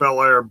Bianca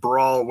Belair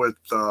brawl with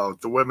the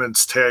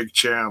women's tag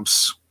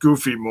champs.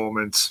 Goofy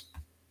moments.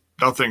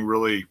 Nothing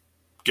really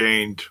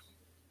gained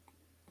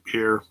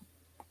here.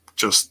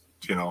 Just,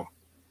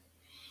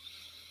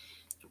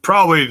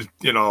 probably,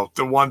 the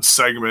one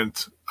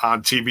segment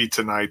on TV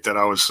tonight that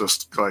I was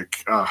just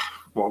like, well,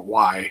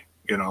 why?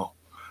 I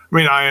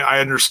mean, I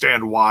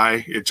understand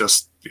why. It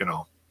just,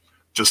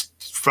 just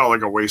felt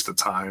like a waste of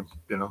time,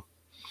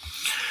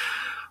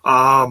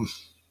 All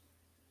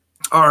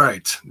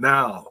right,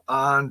 now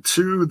on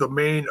to the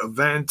main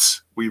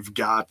event. We've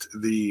got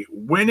the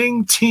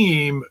winning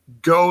team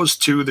goes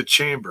to the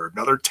Chamber.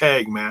 Another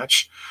tag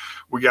match.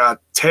 We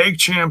got tag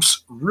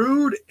champs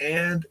Rude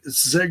and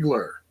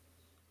Ziggler.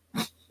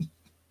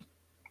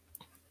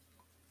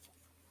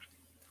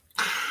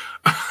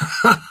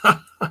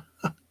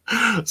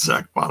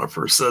 Zach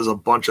Bonifer says a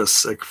bunch of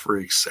sick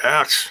freaks.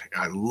 Actually,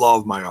 I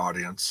love my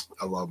audience.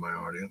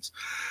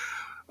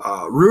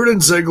 Rude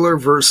and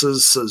Ziggler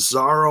versus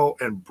Cesaro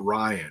and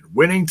Bryan.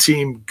 Winning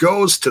team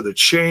goes to the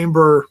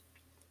Chamber.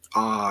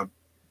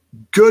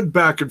 Good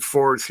back and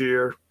forth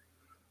here.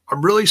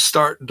 I'm really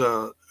starting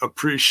to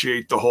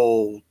appreciate the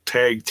whole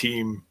tag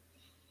team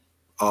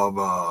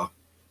of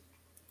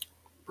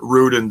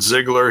Rude and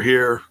Ziggler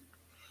here.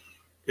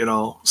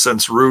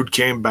 Since Rude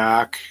came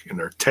back and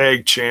they're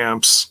tag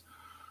champs.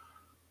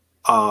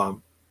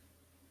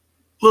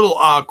 Little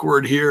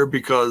awkward here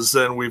because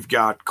then we've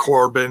got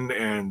Corbin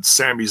and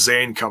Sami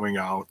Zayn coming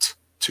out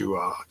to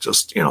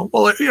just,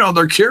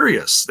 they're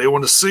curious. They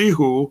want to see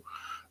who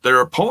their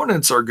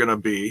opponents are going to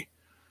be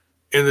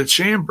in the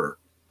Chamber.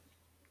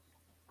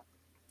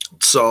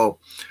 So,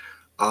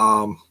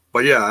 but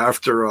yeah,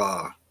 after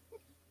a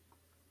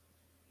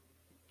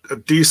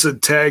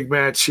decent tag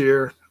match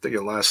here, I think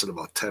it lasted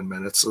about 10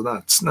 minutes, so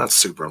it's not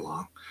super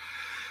long.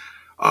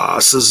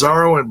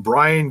 Cesaro and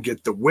Bryan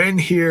get the win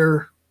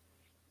here.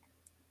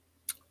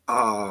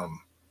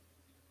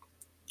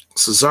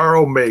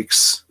 Cesaro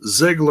makes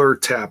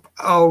Ziggler tap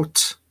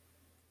out,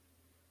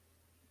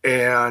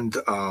 and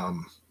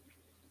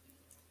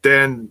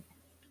then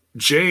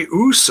Jey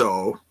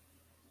Uso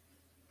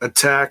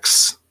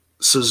attacks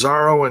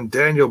Cesaro and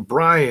Daniel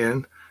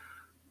Bryan.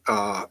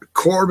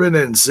 Corbin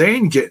and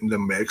Zayn get in the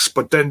mix,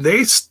 but then they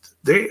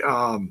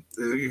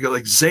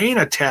like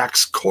Zayn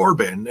attacks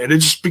Corbin, and it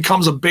just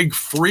becomes a big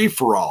free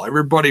for all.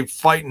 Everybody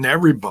fighting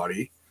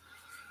everybody.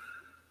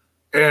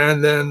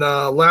 And then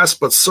last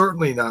but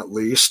certainly not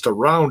least, to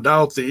round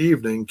out the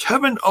evening,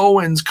 Kevin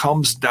Owens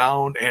comes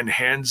down and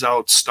hands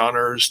out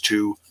stunners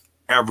to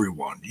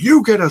everyone.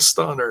 You get a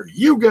stunner,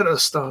 you get a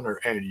stunner,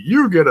 and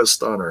you get a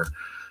stunner.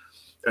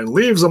 And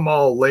leaves them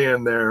all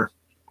laying there.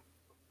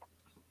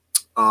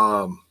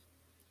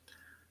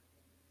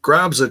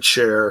 Grabs a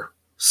chair,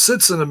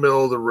 sits in the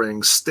middle of the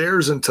ring,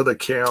 stares into the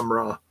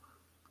camera,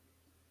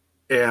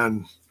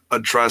 and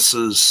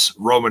addresses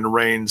Roman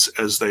Reigns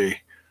as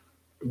they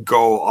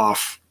go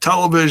off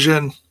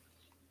television.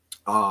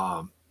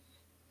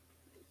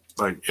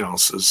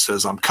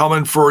 Says, I'm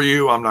coming for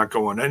you. I'm not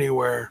going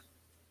anywhere.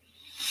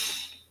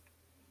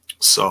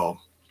 So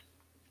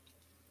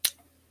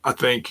I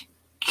think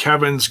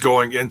Kevin's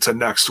going into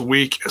next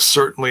week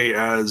certainly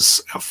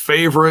as a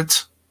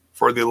favorite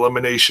for the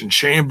Elimination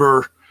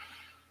Chamber.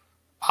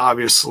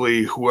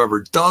 Obviously,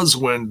 whoever does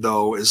win,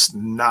 though, is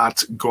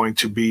not going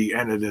to be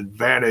at an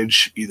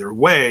advantage either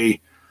way,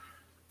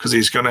 because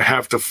he's going to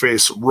have to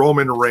face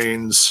Roman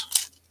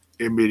Reigns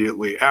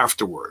immediately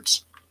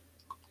afterwards.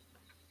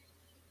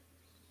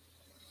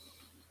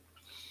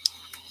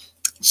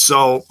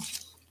 So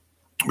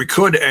we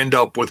could end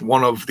up with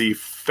one of the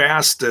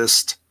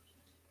fastest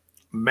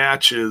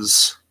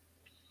matches,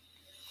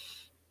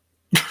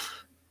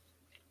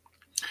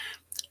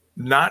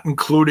 not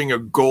including a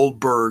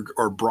Goldberg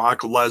or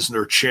Brock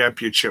Lesnar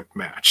championship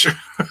match.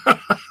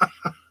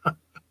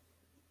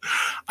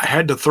 I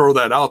had to throw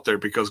that out there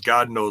because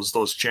God knows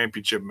those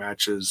championship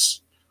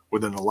matches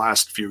within the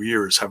last few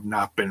years have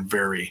not been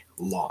very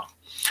long.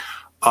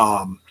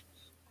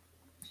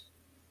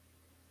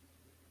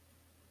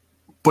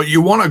 But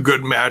you want a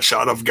good match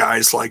out of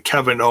guys like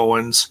Kevin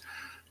Owens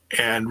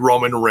and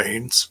Roman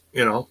Reigns.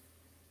 You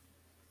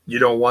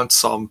don't want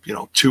some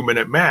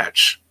 2-minute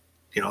match.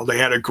 They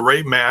had a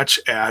great match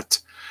at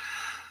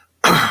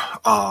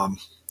the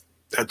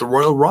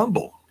Royal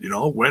Rumble.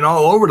 Went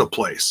all over the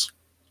place.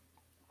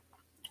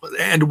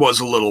 And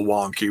was a little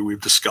wonky. We've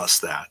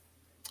discussed that.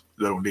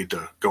 don't need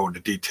to go into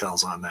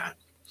details on that.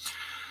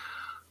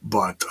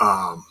 But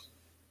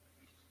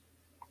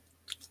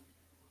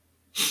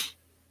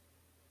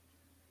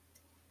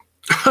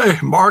hey,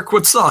 Mark,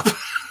 what's up?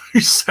 He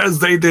says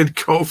they did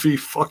Kofi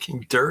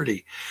fucking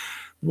dirty.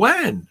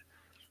 When?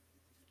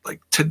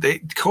 Like today,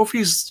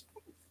 Kofi's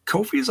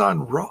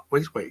on Raw.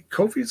 Wait,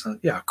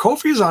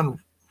 Kofi's on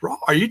Raw.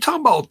 Are you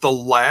talking about the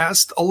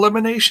last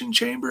Elimination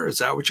Chamber? Is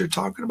that what you're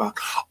talking about?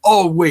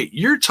 Oh, wait,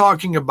 you're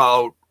talking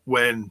about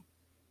when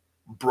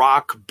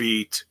Brock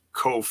beat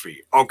Kofi.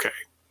 Okay.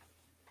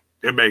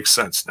 It makes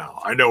sense now.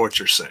 I know what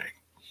you're saying.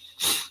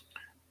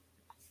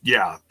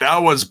 Yeah, that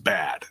was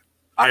bad.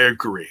 I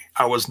agree.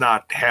 I was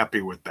not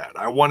happy with that.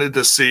 I wanted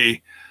to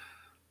see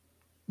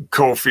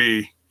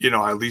Kofi,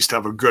 at least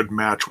have a good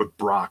match with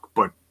Brock,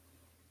 but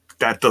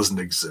that doesn't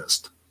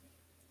exist.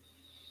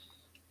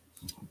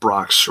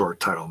 Brock's short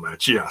title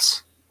match.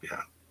 Yes.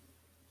 Yeah.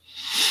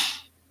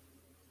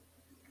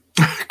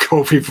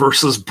 Kofi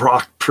versus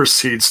Brock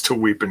proceeds to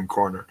weep in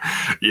corner.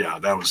 Yeah,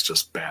 that was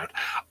just bad.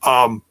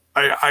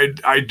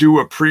 I do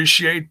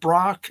appreciate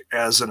Brock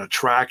as an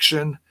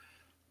attraction,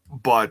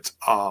 but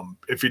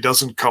if he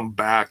doesn't come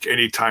back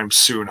anytime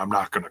soon, I'm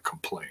not going to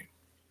complain.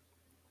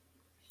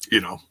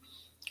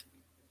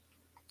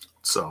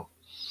 So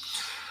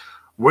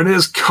when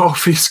is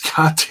Kofi's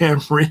goddamn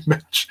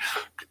rematch?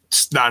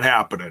 It's not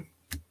happening.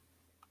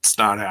 It's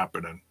not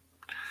happening.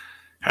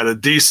 Had a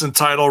decent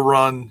title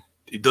run.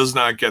 He does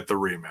not get the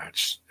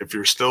rematch. If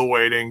you're still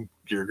waiting,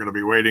 you're going to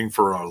be waiting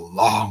for a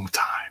long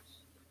time.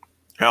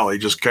 Hell, he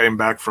just came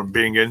back from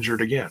being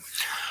injured again.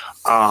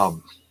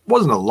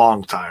 Wasn't a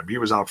long time. He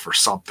was out for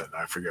something.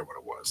 I forget what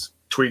it was.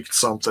 Tweaked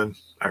something.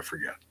 I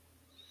forget.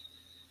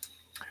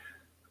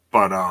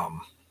 But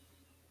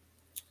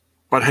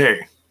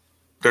hey,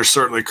 there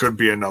certainly could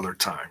be another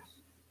time.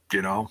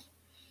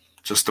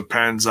 Just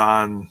depends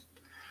on.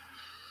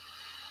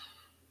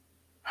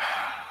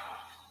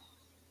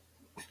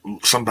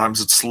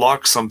 Sometimes it's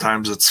luck.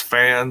 Sometimes it's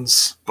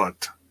fans.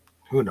 But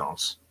who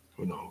knows?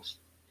 Who knows?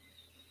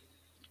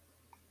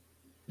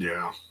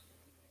 Yeah.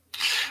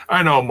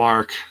 I know,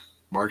 Mark.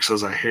 Mark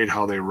says, I hate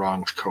how they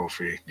wronged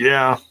Kofi.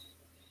 Yeah,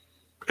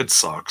 it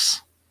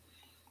sucks.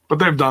 But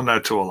they've done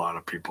that to a lot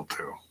of people,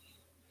 too.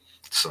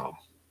 So,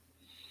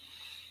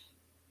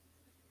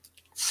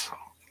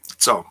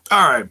 all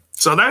right.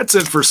 So that's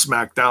it for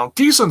SmackDown.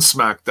 Decent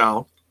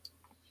SmackDown.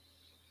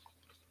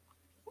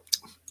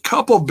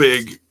 Couple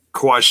big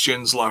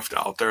questions left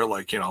out there,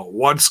 like,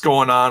 what's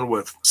going on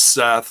with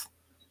Seth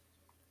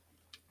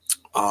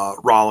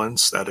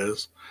Rollins, that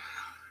is.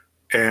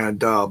 And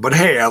but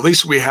hey, at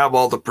least we have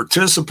all the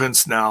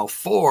participants now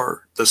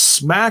for the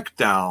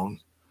SmackDown,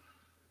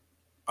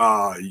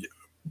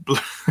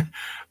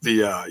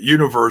 the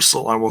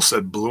Universal. I almost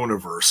said Blue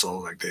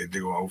Universal, like they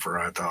do over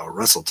at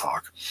Wrestle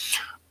Talk.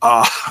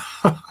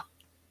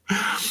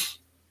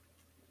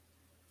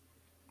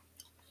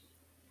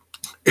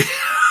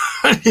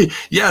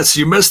 Yes,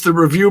 you missed the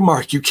review,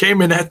 Mark. You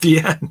came in at the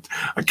end.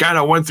 I kind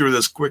of went through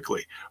this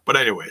quickly, but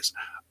anyways,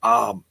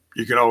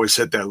 you can always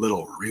hit that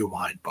little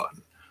rewind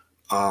button.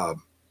 But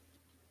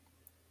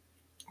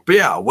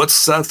yeah, what's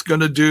Seth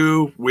going to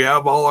do? We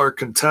have all our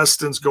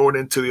contestants going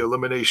into the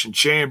Elimination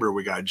Chamber.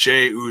 We got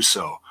Jey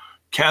Uso,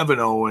 Kevin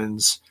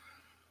Owens,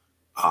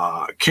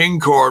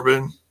 King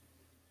Corbin,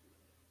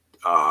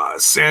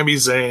 Sami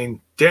Zayn,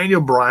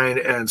 Daniel Bryan,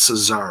 and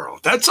Cesaro.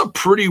 That's a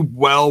pretty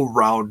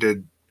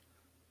well-rounded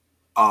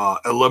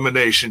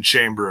Elimination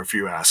Chamber, if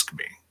you ask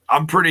me.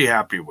 I'm pretty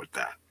happy with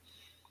that.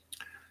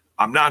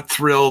 I'm not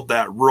thrilled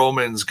that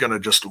Roman's going to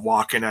just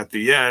walk in at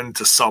the end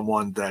to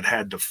someone that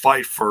had to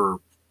fight for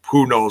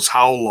who knows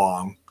how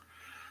long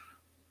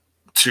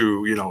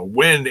to,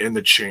 win in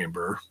the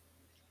chamber.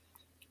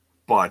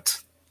 But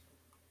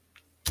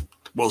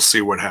we'll see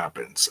what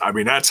happens. I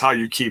mean, that's how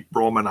you keep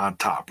Roman on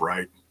top,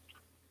 right?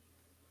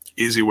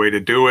 Easy way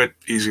to do it.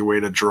 Easy way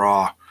to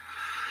draw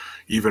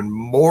even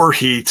more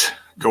heat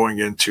going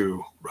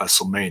into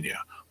WrestleMania.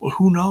 Well,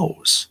 who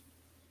knows?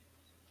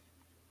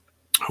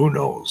 Who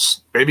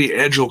knows? Maybe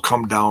Edge will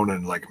come down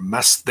and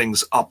mess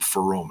things up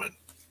for Roman.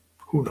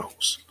 Who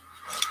knows?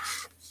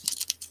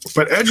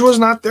 But Edge was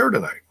not there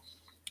tonight.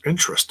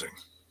 Interesting.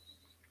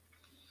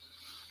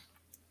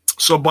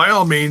 So by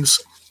all means,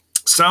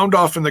 sound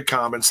off in the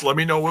comments. Let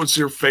me know what's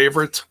your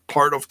favorite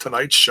part of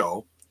tonight's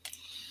show.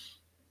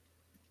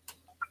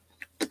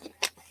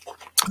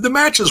 The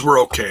matches were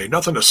okay.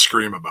 Nothing to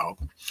scream about.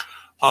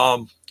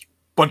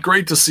 But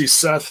great to see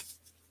Seth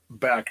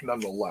back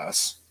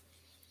nonetheless.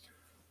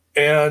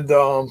 And,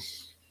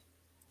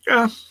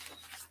 yeah.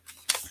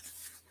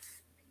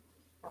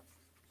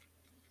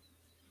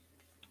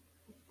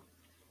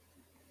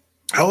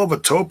 Hell of a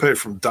tope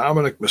from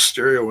Dominic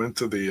Mysterio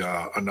into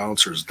the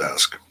announcer's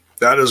desk.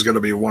 That is going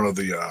to be one of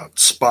the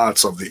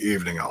spots of the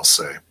evening, I'll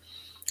say.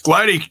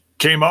 Glad he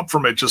came up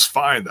from it just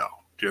fine, though.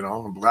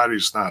 I'm glad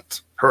he's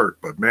not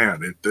hurt. But,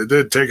 man, it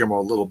did take him a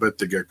little bit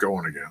to get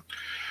going again.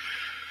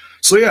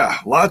 So, yeah,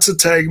 lots of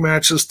tag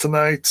matches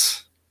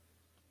tonight.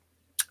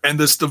 And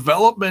this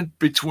development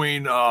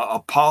between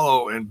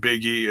Apollo and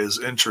Big E is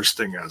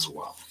interesting as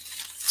well.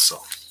 So,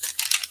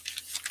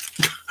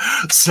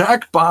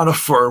 Zach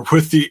Bonifer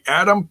with the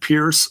Adam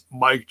Pearce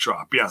mic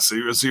drop. Yes,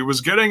 he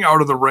was getting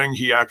out of the ring.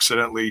 He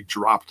accidentally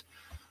dropped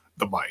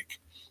the mic.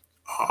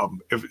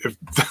 If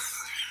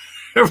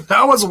if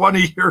that was one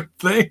of your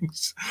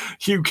things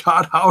you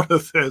got out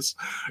of this,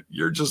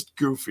 you're just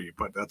goofy,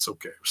 but that's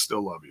okay. We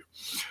still love you.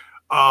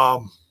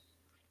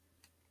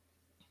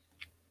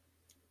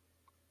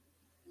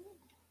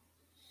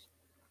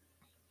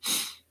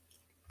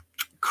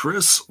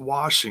 Chris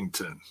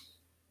Washington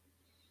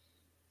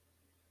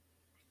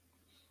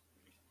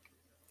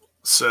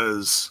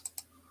says,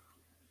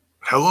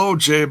 hello,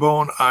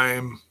 J-Bone.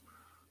 I'm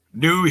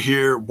new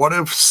here. What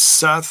if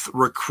Seth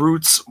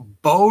recruits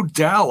Bo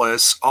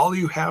Dallas? All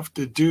you have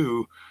to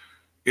do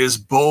is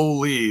Bo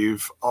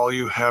leave. All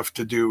you have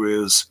to do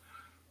is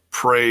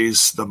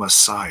praise the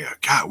Messiah.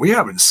 God, we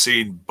haven't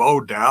seen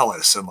Bo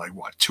Dallas in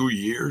 2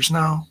 years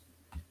now?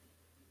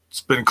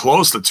 It's been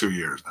close to 2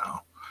 years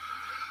now.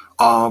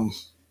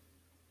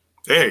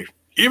 Hey,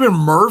 even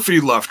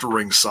Murphy left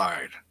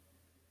ringside.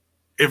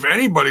 If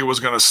anybody was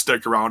going to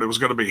stick around, it was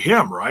going to be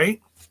him,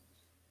 right?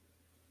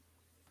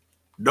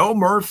 No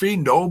Murphy,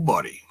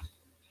 nobody.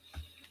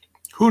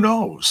 Who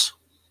knows?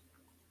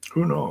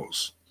 Who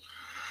knows?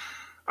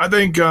 I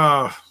think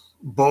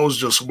Bo's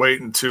just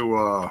waiting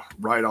to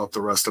write out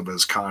the rest of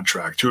his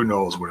contract. Who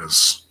knows what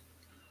his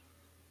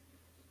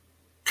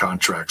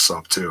contract's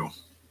up to?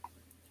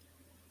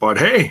 But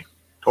hey,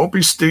 hope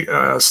he's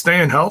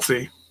staying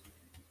healthy.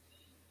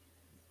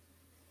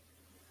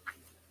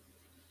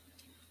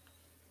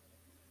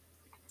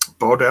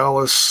 Bo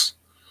Dallas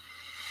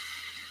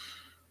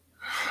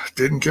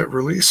didn't get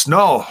released.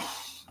 No,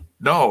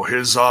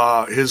 his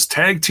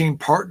tag team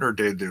partner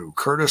did do,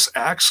 Curtis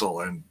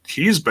Axel, and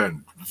he's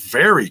been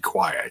very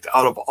quiet.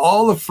 Out of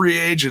all the free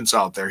agents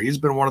out there, he's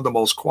been one of the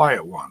most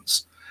quiet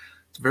ones.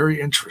 It's very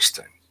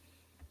interesting.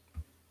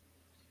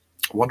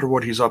 Wonder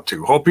what he's up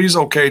to. Hope he's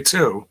okay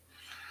too.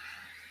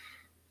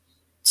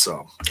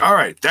 So, all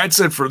right, that's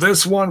it for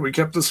this one. We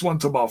kept this one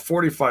to about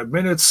 45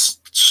 minutes.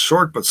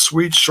 Short but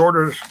sweet,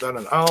 shorter than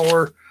an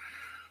hour.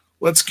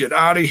 Let's get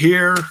out of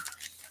here.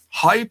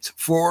 Hyped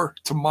for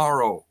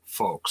tomorrow,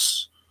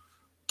 folks.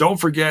 Don't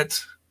forget,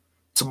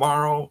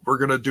 tomorrow we're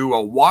going to do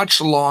a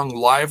watch-along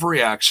live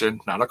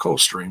reaction, not a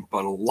co-stream,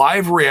 but a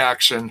live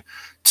reaction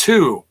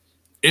to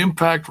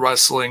Impact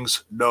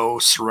Wrestling's No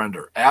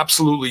Surrender.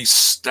 Absolutely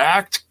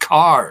stacked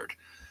card.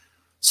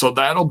 So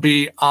that'll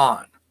be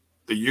on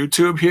the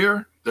YouTube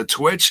here, the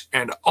Twitch,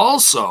 and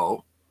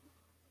also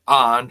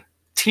on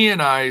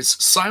TNI's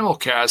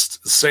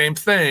simulcast, the same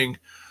thing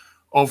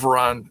over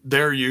on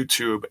their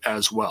YouTube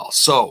as well.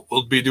 So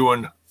we'll be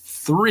doing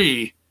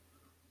three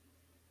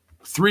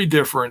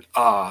different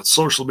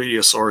social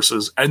media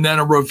sources and then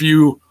a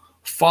review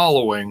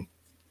following.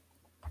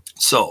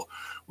 So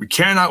we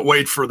cannot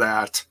wait for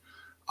that.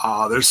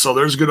 There's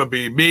going to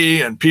be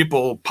me and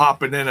people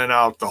popping in and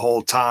out the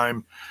whole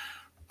time.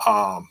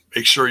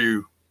 Make sure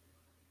you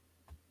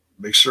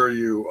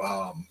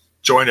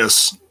join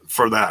us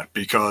for that,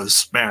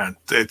 because man,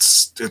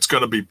 it's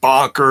going to be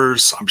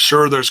bonkers. I'm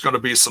sure there's going to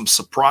be some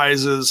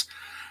surprises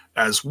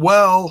as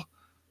well.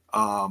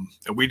 And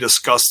we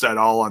discussed that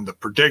all on the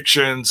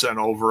predictions and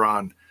over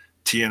on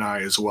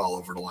TNI as well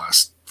over the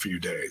last few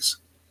days.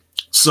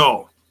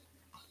 So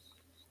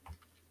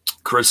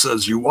Chris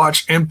says, you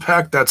watch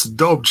Impact? That's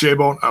dope,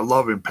 J-Bone. I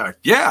love Impact.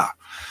 Yeah.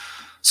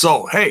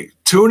 So, hey,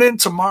 tune in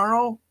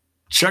tomorrow.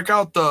 Check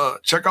out the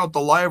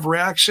live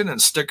reaction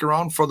and stick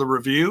around for the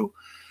review.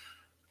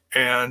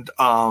 And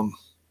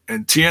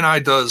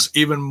TNI does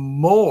even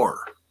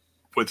more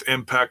with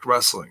Impact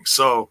Wrestling.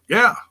 So,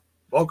 yeah,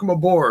 welcome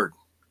aboard,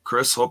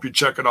 Chris. Hope you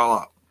check it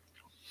all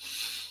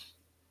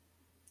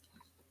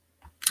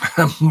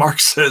out.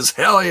 Mark says,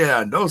 hell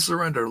yeah, No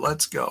Surrender.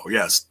 Let's go.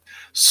 Yes,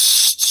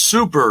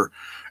 super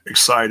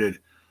excited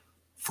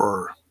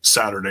for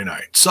Saturday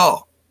night.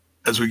 So,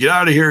 as we get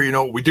out of here, you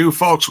know what we do,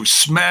 folks. We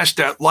smash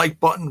that like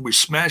button. We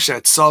smash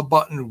that sub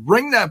button.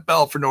 Ring that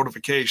bell for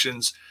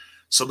notifications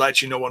so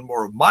that you know when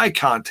more of my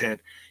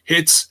content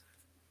hits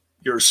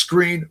your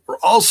screen. We're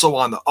also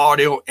on the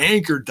audio,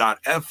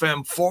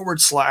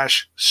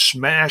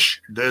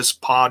 anchor.fm/smash this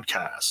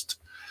podcast.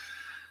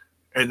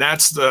 And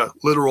that's the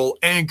literal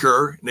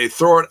anchor. And they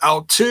throw it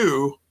out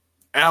to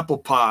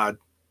Apple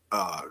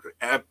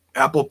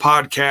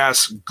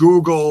Podcasts,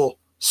 Google,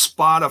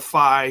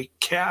 Spotify,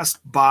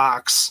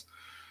 Castbox,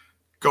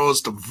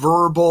 goes to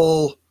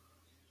Verbal,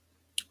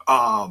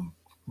 Bullrun.fm,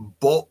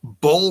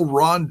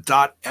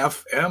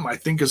 I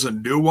think is a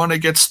new one that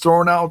gets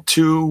thrown out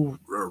to,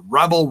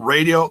 Rebel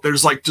Radio.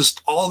 There's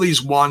just all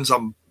these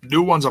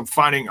new ones I'm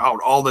finding out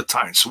all the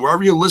time. So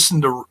wherever you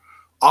listen to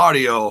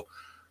audio,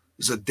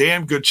 there's a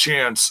damn good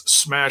chance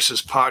Smash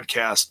This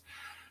Podcast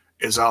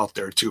is out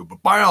there too.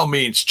 But by all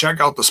means,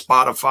 check out the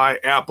Spotify,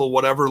 Apple,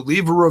 whatever.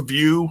 Leave a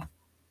review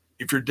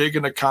if you're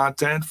digging the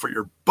content for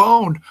your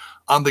Bone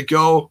on the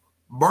Go.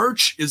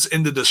 Merch is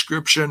in the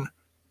description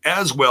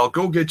as well.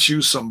 Go get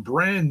you some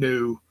brand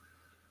new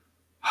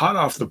hot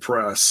off the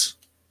press,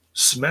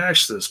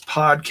 smash this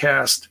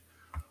podcast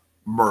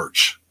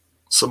merch.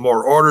 Some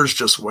more orders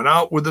just went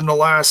out within the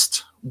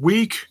last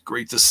week.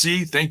 Great to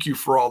see. Thank you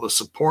for all the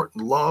support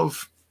and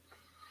love.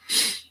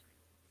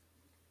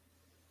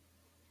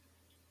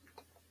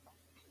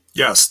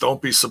 Yes,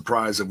 don't be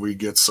surprised if we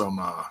get some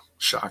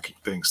shocking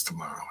things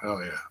tomorrow.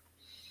 Hell yeah.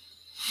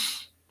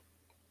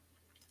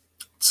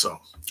 So,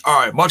 all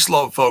right. Much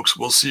love, folks.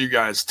 We'll see you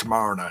guys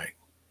tomorrow night.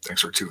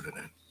 Thanks for tuning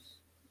in.